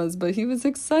science was, but he was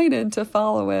excited to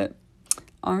follow it.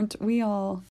 Aren't we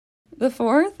all? The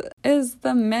fourth is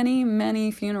the many,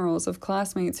 many funerals of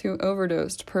classmates who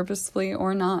overdosed, purposefully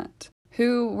or not,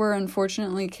 who were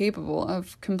unfortunately capable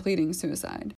of completing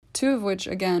suicide, 2 of which,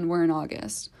 again, were in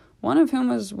August. One of whom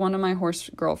was one of my horse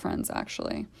girlfriends,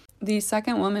 actually. The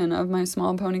second woman of my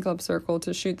small pony club circle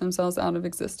to shoot themselves out of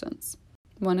existence.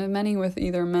 One of many with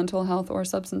either mental health or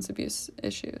substance abuse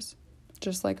issues,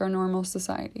 just like our normal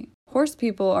society. Horse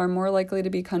people are more likely to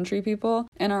be country people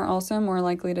and are also more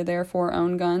likely to therefore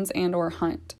own guns and or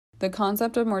hunt. The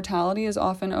concept of mortality is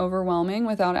often overwhelming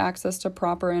without access to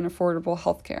proper and affordable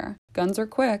health care. Guns are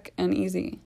quick and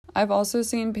easy. I've also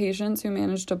seen patients who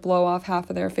manage to blow off half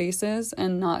of their faces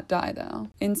and not die, though,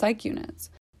 in psych units.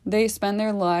 They spend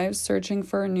their lives searching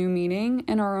for a new meaning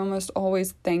and are almost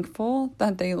always thankful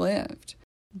that they lived.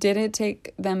 Did it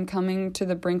take them coming to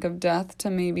the brink of death to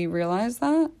maybe realize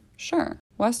that? Sure.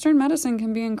 Western medicine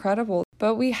can be incredible,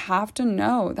 but we have to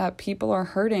know that people are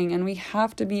hurting and we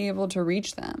have to be able to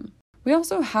reach them. We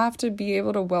also have to be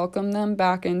able to welcome them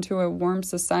back into a warm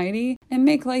society and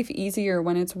make life easier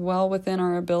when it's well within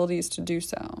our abilities to do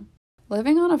so.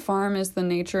 Living on a farm is the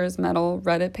Nature is Metal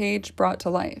Reddit page brought to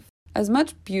life. As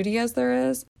much beauty as there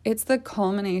is, it's the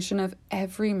culmination of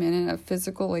every minute of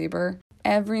physical labor,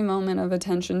 every moment of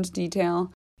attention to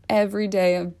detail, every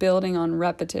day of building on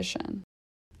repetition.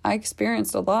 I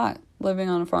experienced a lot living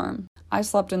on a farm. I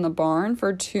slept in the barn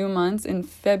for 2 months in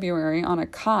February on a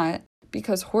cot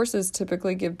because horses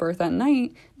typically give birth at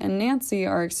night, and Nancy,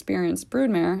 our experienced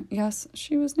broodmare, yes,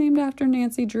 she was named after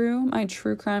Nancy Drew, my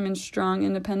true crime and strong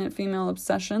independent female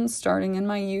obsession starting in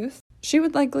my youth, she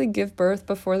would likely give birth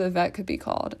before the vet could be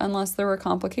called, unless there were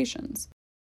complications.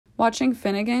 Watching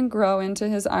Finnegan grow into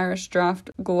his Irish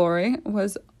draft glory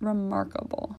was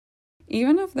remarkable.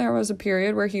 Even if there was a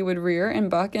period where he would rear and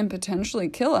buck and potentially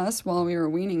kill us while we were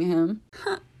weaning him.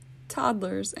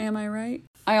 Toddlers, am I right?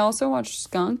 I also watched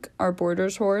Skunk, our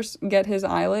boarder's horse, get his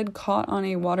eyelid caught on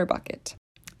a water bucket.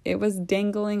 It was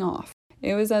dangling off.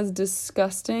 It was as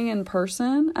disgusting in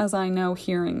person as I know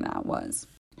hearing that was.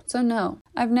 So no,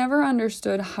 I've never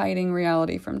understood hiding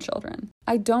reality from children.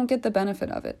 I don't get the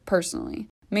benefit of it, personally.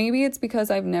 Maybe it's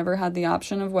because I've never had the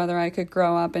option of whether I could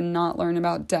grow up and not learn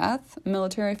about death,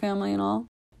 military family and all.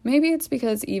 Maybe it's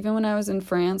because even when I was in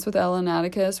France with Elle and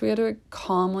Atticus, we had to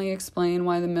calmly explain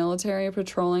why the military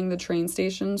patrolling the train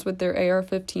stations with their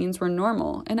AR-15s were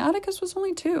normal, and Atticus was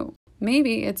only 2.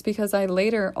 Maybe it's because I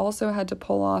later also had to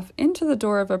pull off into the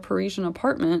door of a Parisian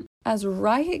apartment as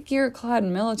riot gear-clad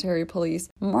military police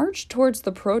marched towards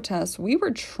the protests we were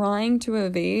trying to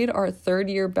evade our 3rd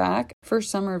year back for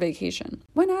summer vacation,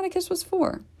 when Atticus was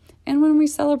 4, and when we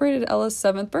celebrated Ella's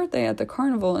 7th birthday at the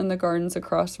carnival in the gardens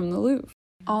across from the Louvre.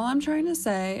 All I'm trying to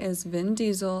say is Vin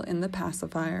Diesel in The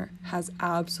Pacifier has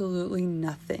absolutely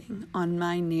nothing on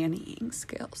my nannying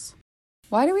skills.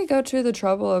 Why do we go to the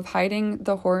trouble of hiding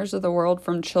the horrors of the world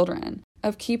from children,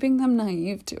 of keeping them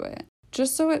naive to it,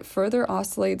 just so it further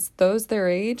oscillates those their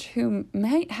age who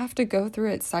might have to go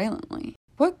through it silently?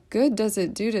 What good does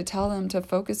it do to tell them to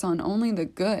focus on only the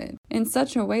good, in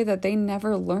such a way that they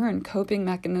never learn coping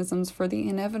mechanisms for the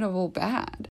inevitable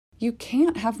bad? You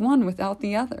can't have one without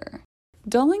the other.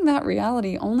 Dulling that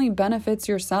reality only benefits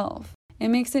yourself. It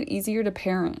makes it easier to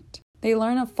parent. They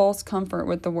learn a false comfort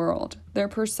with the world, their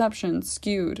perception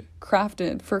skewed,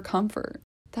 crafted for comfort.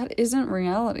 That isn't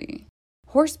reality.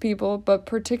 Horse people, but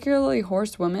particularly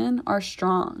horse women, are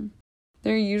strong.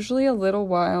 They're usually a little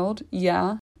wild,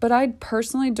 yeah, but I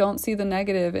personally don't see the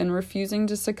negative in refusing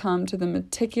to succumb to the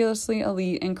meticulously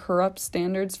elite and corrupt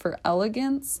standards for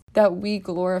elegance that we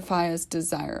glorify as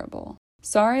desirable.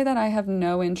 Sorry that I have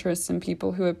no interest in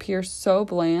people who appear so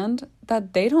bland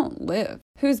that they don't live,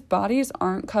 whose bodies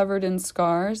aren't covered in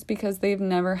scars because they've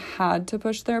never had to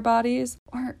push their bodies,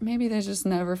 or maybe they just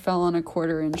never fell on a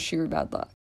quarter in sheer bad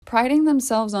luck. Priding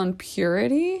themselves on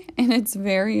purity in its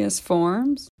various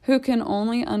forms, who can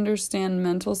only understand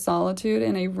mental solitude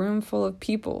in a room full of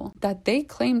people that they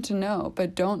claim to know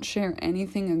but don't share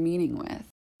anything of meaning with.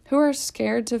 Who are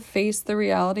scared to face the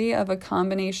reality of a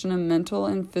combination of mental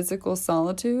and physical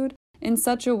solitude in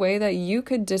such a way that you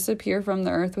could disappear from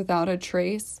the earth without a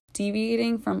trace,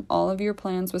 deviating from all of your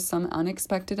plans with some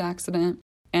unexpected accident,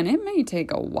 and it may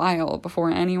take a while before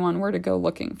anyone were to go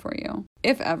looking for you,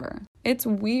 if ever. It's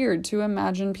weird to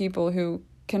imagine people who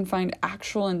can find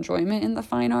actual enjoyment in the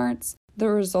fine arts, the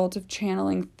result of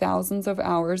channeling thousands of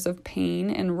hours of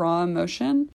pain and raw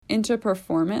emotion into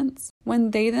performance when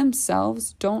they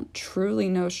themselves don't truly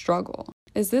know struggle?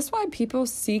 Is this why people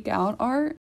seek out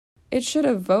art? It should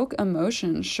evoke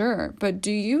emotion, sure, but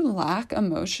do you lack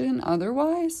emotion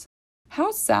otherwise?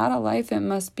 How sad a life it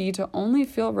must be to only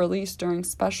feel released during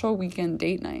special weekend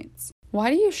date nights. Why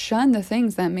do you shun the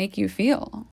things that make you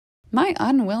feel? My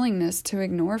unwillingness to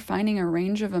ignore finding a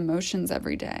range of emotions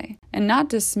every day, and not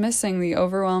dismissing the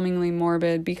overwhelmingly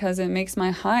morbid because it makes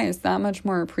my highs that much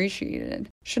more appreciated,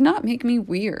 should not make me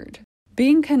weird.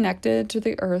 Being connected to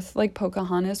the earth like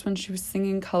Pocahontas when she was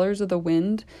singing Colors of the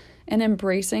Wind, and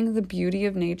embracing the beauty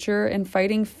of nature and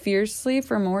fighting fiercely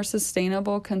for more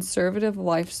sustainable conservative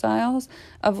lifestyles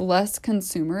of less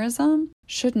consumerism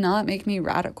should not make me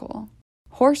radical.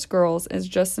 Horse girls is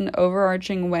just an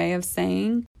overarching way of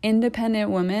saying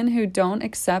independent women who don't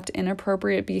accept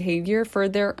inappropriate behavior for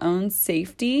their own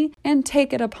safety and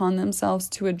take it upon themselves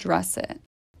to address it,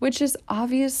 which is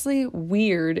obviously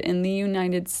weird in the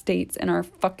United States and our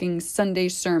fucking Sunday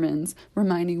sermons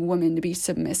reminding women to be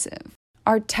submissive.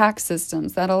 Our tax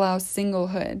systems that allow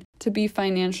singlehood to be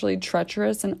financially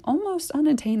treacherous and almost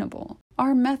unattainable.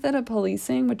 Our method of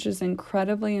policing, which is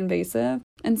incredibly invasive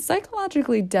and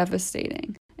psychologically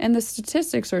devastating. And the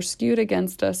statistics are skewed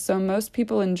against us, so most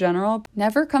people in general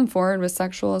never come forward with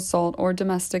sexual assault or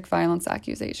domestic violence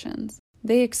accusations.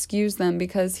 They excuse them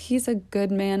because he's a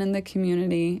good man in the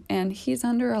community and he's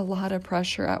under a lot of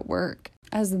pressure at work,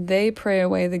 as they pray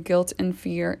away the guilt and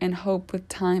fear and hope with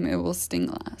time it will sting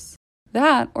less.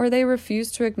 That, or they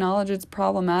refuse to acknowledge it's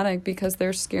problematic because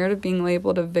they're scared of being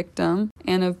labeled a victim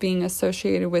and of being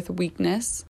associated with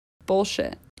weakness.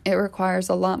 Bullshit. It requires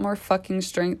a lot more fucking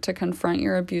strength to confront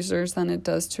your abusers than it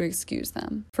does to excuse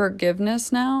them.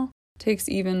 Forgiveness now takes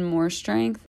even more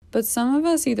strength, but some of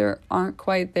us either aren't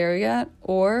quite there yet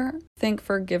or think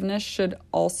forgiveness should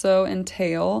also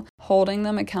entail holding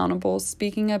them accountable,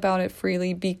 speaking about it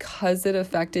freely because it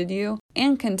affected you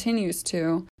and continues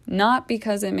to. Not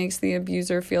because it makes the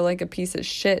abuser feel like a piece of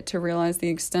shit to realize the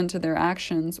extent of their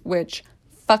actions, which,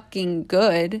 fucking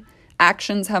good,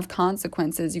 actions have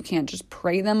consequences, you can't just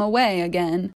pray them away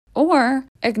again. Or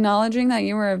acknowledging that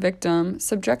you are a victim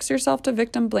subjects yourself to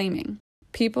victim blaming.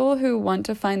 People who want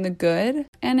to find the good,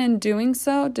 and in doing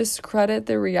so discredit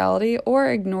the reality or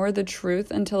ignore the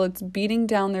truth until it's beating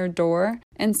down their door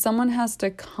and someone has to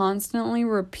constantly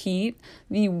repeat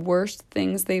the worst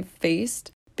things they've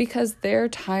faced because they're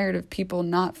tired of people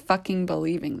not fucking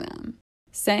believing them.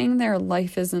 Saying their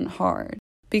life isn't hard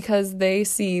because they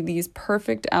see these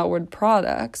perfect outward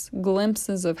products,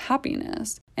 glimpses of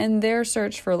happiness, and their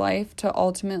search for life to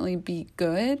ultimately be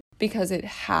good because it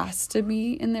has to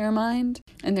be in their mind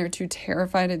and they're too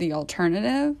terrified of the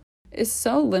alternative is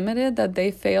so limited that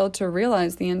they fail to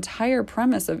realize the entire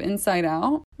premise of Inside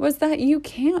Out was that you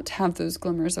can't have those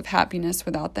glimmers of happiness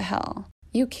without the hell.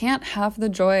 You can't have the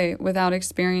joy without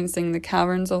experiencing the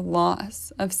caverns of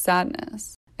loss, of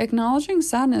sadness. Acknowledging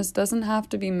sadness doesn't have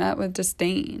to be met with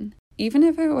disdain, even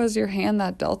if it was your hand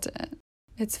that dealt it.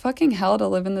 It's fucking hell to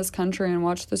live in this country and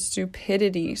watch the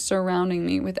stupidity surrounding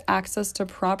me with access to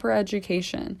proper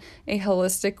education, a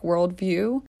holistic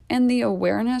worldview, and the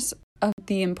awareness of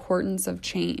the importance of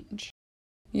change.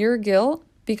 Your guilt,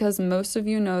 because most of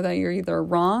you know that you're either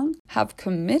wrong, have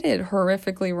committed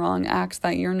horrifically wrong acts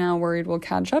that you're now worried will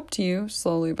catch up to you,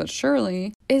 slowly but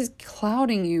surely, is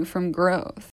clouding you from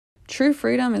growth. True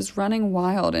freedom is running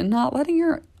wild and not letting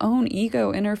your own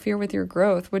ego interfere with your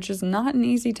growth, which is not an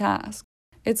easy task.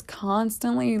 It's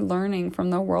constantly learning from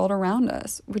the world around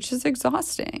us, which is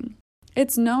exhausting.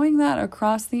 It's knowing that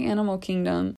across the animal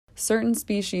kingdom, certain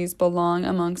species belong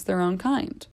amongst their own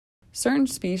kind. Certain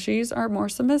species are more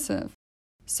submissive.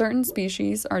 Certain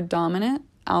species are dominant,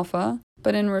 alpha,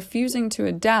 but in refusing to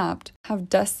adapt, have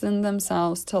destined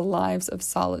themselves to lives of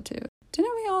solitude.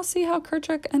 Didn't we all see how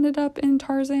Kerchak ended up in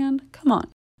Tarzan? Come on.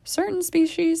 Certain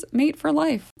species mate for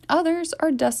life. Others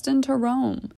are destined to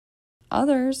roam.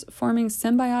 Others forming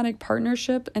symbiotic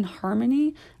partnership and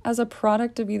harmony as a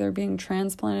product of either being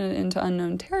transplanted into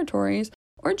unknown territories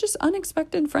or just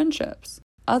unexpected friendships.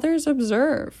 Others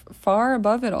observe, far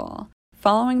above it all,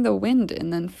 following the wind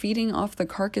and then feeding off the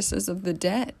carcasses of the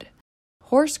dead.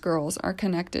 Horse girls are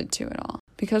connected to it all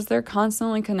because they're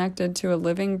constantly connected to a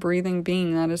living, breathing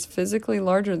being that is physically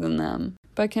larger than them,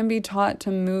 but can be taught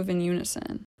to move in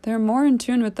unison. They're more in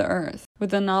tune with the earth, with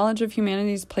the knowledge of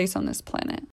humanity's place on this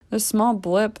planet, the small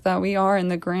blip that we are in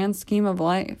the grand scheme of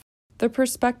life, the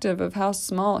perspective of how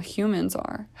small humans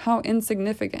are, how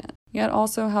insignificant, yet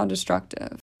also how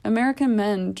destructive. American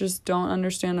men just don't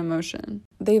understand emotion.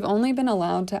 They've only been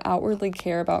allowed to outwardly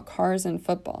care about cars and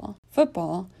football.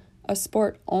 Football, a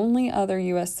sport only other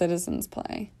U.S. citizens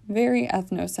play, very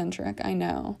ethnocentric, I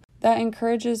know, that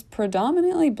encourages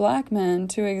predominantly black men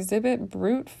to exhibit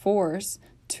brute force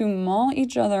to maul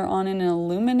each other on an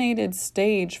illuminated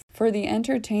stage for the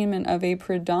entertainment of a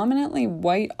predominantly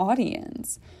white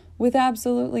audience, with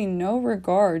absolutely no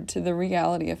regard to the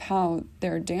reality of how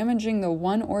they're damaging the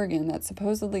one organ that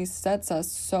supposedly sets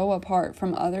us so apart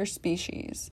from other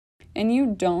species. And you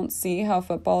don't see how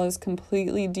football is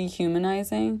completely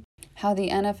dehumanizing? How the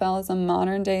NFL is a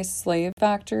modern-day slave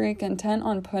factory content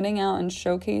on putting out and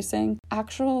showcasing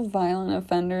actual violent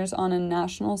offenders on a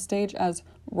national stage as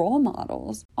role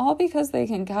models, all because they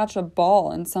can catch a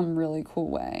ball in some really cool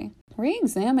way.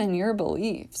 Re-examine your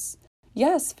beliefs.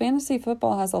 Yes, fantasy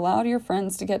football has allowed your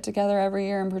friends to get together every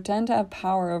year and pretend to have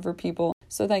power over people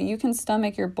so that you can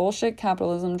stomach your bullshit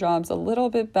capitalism jobs a little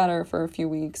bit better for a few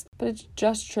weeks, but it's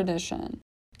just tradition.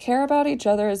 Care about each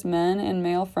other as men and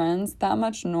male friends that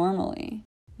much normally.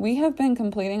 We have been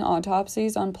completing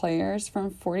autopsies on players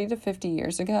from 40 to 50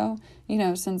 years ago,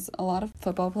 since a lot of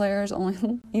football players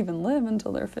only even live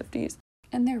until their 50s,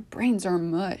 and their brains are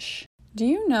mush. Do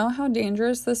you know how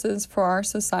dangerous this is for our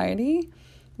society?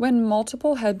 When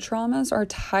multiple head traumas are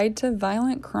tied to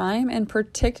violent crime and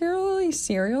particularly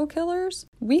serial killers,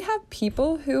 we have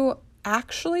people who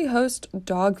actually host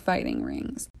dogfighting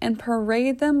rings and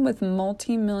parade them with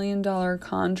multi-million-dollar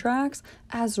contracts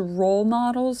as role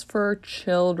models for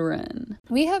children.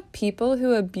 We have people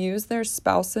who abuse their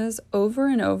spouses over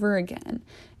and over again,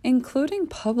 including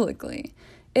publicly.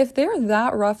 If they're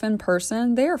that rough in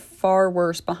person, they are far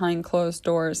worse behind closed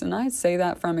doors, and I say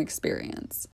that from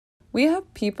experience. We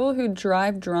have people who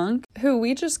drive drunk who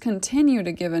we just continue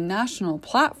to give a national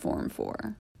platform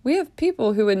for. We have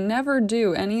people who would never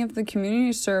do any of the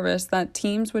community service that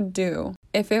teams would do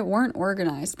if it weren't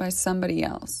organized by somebody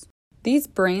else. These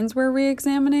brains we're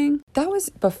re-examining, that was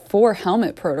before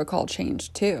helmet protocol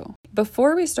changed too.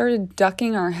 Before we started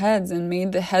ducking our heads and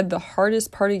made the head the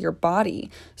hardest part of your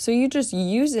body, so you just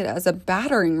use it as a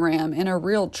battering ram in a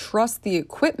real trust the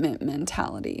equipment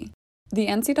mentality. The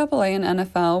NCAA and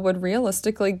NFL would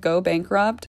realistically go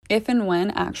bankrupt if and when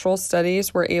actual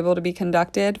studies were able to be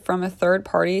conducted from a third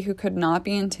party who could not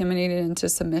be intimidated into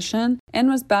submission and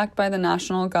was backed by the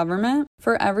national government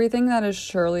for everything that is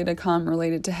surely to come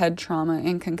related to head trauma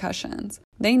and concussions.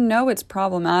 They know it's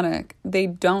problematic. They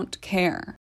don't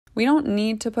care. We don't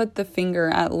need to put the finger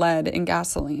at lead in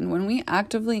gasoline when we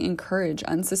actively encourage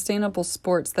unsustainable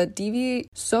sports that deviate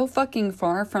so fucking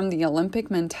far from the Olympic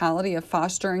mentality of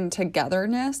fostering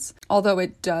togetherness, although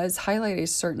it does highlight a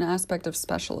certain aspect of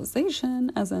specialization,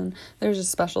 as in there's a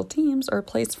special teams or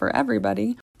place for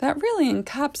everybody, that really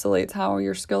encapsulates how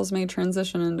your skills may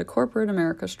transition into corporate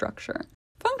America structure.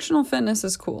 Functional fitness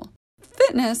is cool.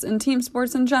 Fitness and team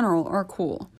sports in general are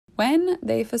cool when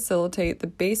they facilitate the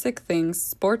basic things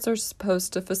sports are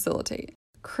supposed to facilitate.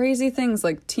 Crazy things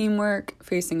like teamwork,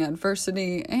 facing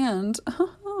adversity, and,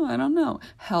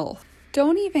 health.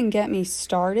 Don't even get me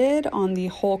started on the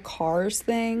whole cars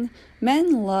thing.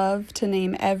 Men love to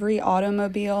name every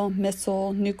automobile,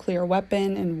 missile, nuclear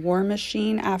weapon, and war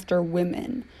machine after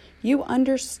women. You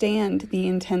understand the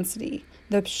intensity,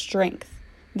 the strength,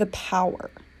 the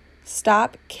power.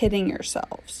 Stop kidding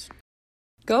yourselves.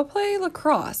 Go play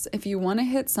lacrosse if you want to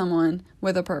hit someone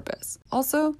with a purpose.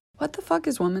 Also, what the fuck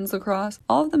is women's lacrosse?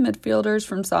 All of the midfielders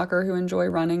from soccer who enjoy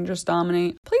running just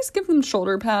dominate. Please give them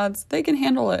shoulder pads. They can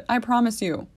handle it, I promise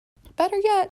you. Better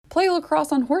yet, play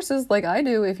lacrosse on horses like I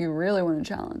do if you really want to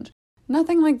challenge.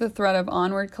 Nothing like the threat of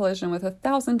onward collision with a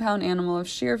 1,000-pound animal of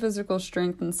sheer physical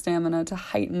strength and stamina to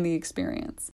heighten the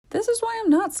experience. This is why I'm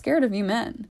not scared of you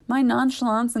men. My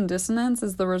nonchalance and dissonance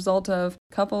is the result of,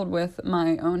 coupled with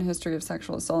my own history of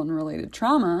sexual assault and related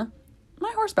trauma,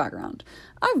 my horse background.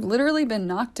 I've literally been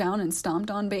knocked down and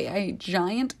stomped on by a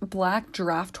giant black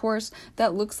draft horse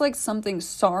that looks like something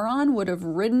Sauron would have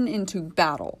ridden into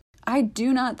battle. I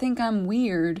do not think I'm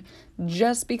weird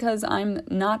just because I'm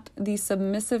not the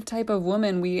submissive type of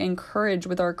woman we encourage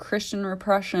with our Christian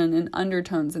repression and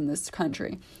undertones in this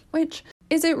country. Which,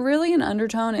 is it really an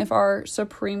undertone if our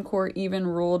Supreme Court even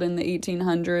ruled in the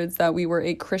 1800s that we were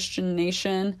a Christian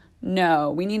nation?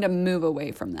 No, we need to move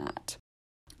away from that.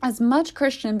 As much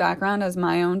Christian background as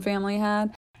my own family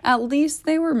had, at least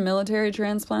they were military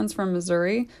transplants from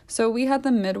Missouri, so we had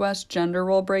the Midwest gender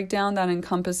role breakdown that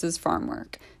encompasses farm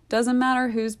work. Doesn't matter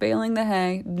who's baling the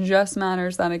hay, just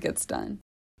matters that it gets done.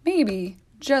 Maybe,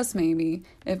 just maybe,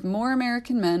 if more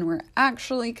American men were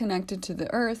actually connected to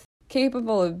the earth,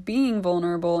 capable of being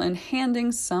vulnerable and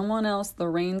handing someone else the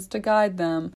reins to guide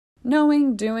them,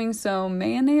 knowing doing so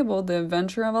may enable the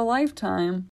adventure of a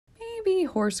lifetime, maybe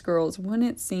horse girls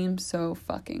wouldn't seem so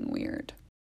fucking weird.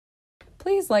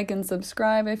 Please like and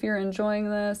subscribe if you're enjoying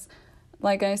this.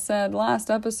 Like I said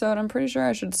last episode, I'm pretty sure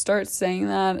I should start saying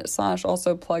that, /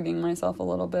 also plugging myself a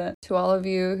little bit. To all of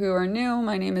you who are new,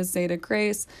 my name is Zeta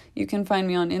Grace. You can find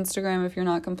me on Instagram if you're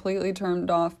not completely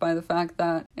turned off by the fact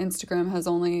that Instagram has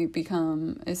only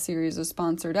become a series of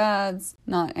sponsored ads,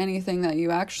 not anything that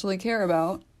you actually care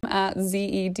about. At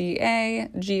ZEDAGRACE,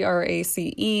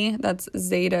 that's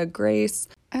Zeta Grace.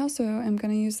 I also am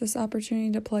going to use this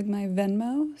opportunity to plug my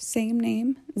Venmo, same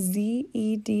name, ZEDAGRACE.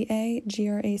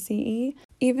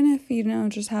 Even if you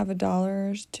just have $1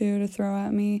 or $2 to throw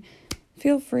at me,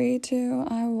 feel free to.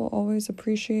 I will always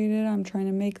appreciate it. I'm trying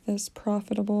to make this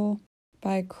profitable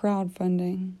by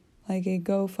crowdfunding, like a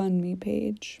GoFundMe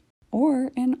page,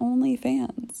 or an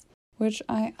OnlyFans, which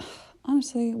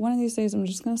honestly, one of these days I'm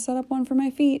just going to set up one for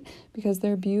my feet because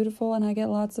they're beautiful and I get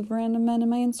lots of random men in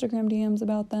my Instagram DMs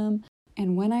about them.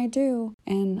 And when I do,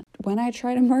 and when I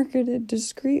try to market it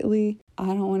discreetly, I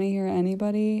don't want to hear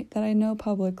anybody that I know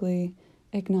publicly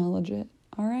acknowledge it.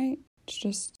 All right? It's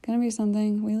just going to be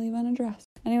something we leave unaddressed.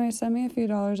 Anyway, send me a few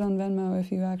dollars on Venmo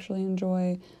if you actually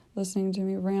enjoy listening to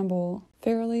me ramble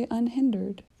fairly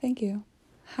unhindered. Thank you.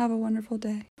 Have a wonderful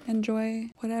day. Enjoy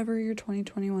whatever your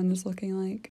 2021 is looking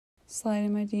like. Slide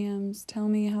in my DMs. Tell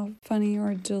me how funny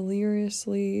or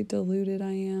deliriously deluded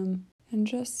I am. And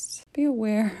just be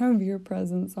aware of your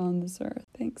presence on this earth.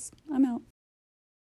 Thanks. I'm out.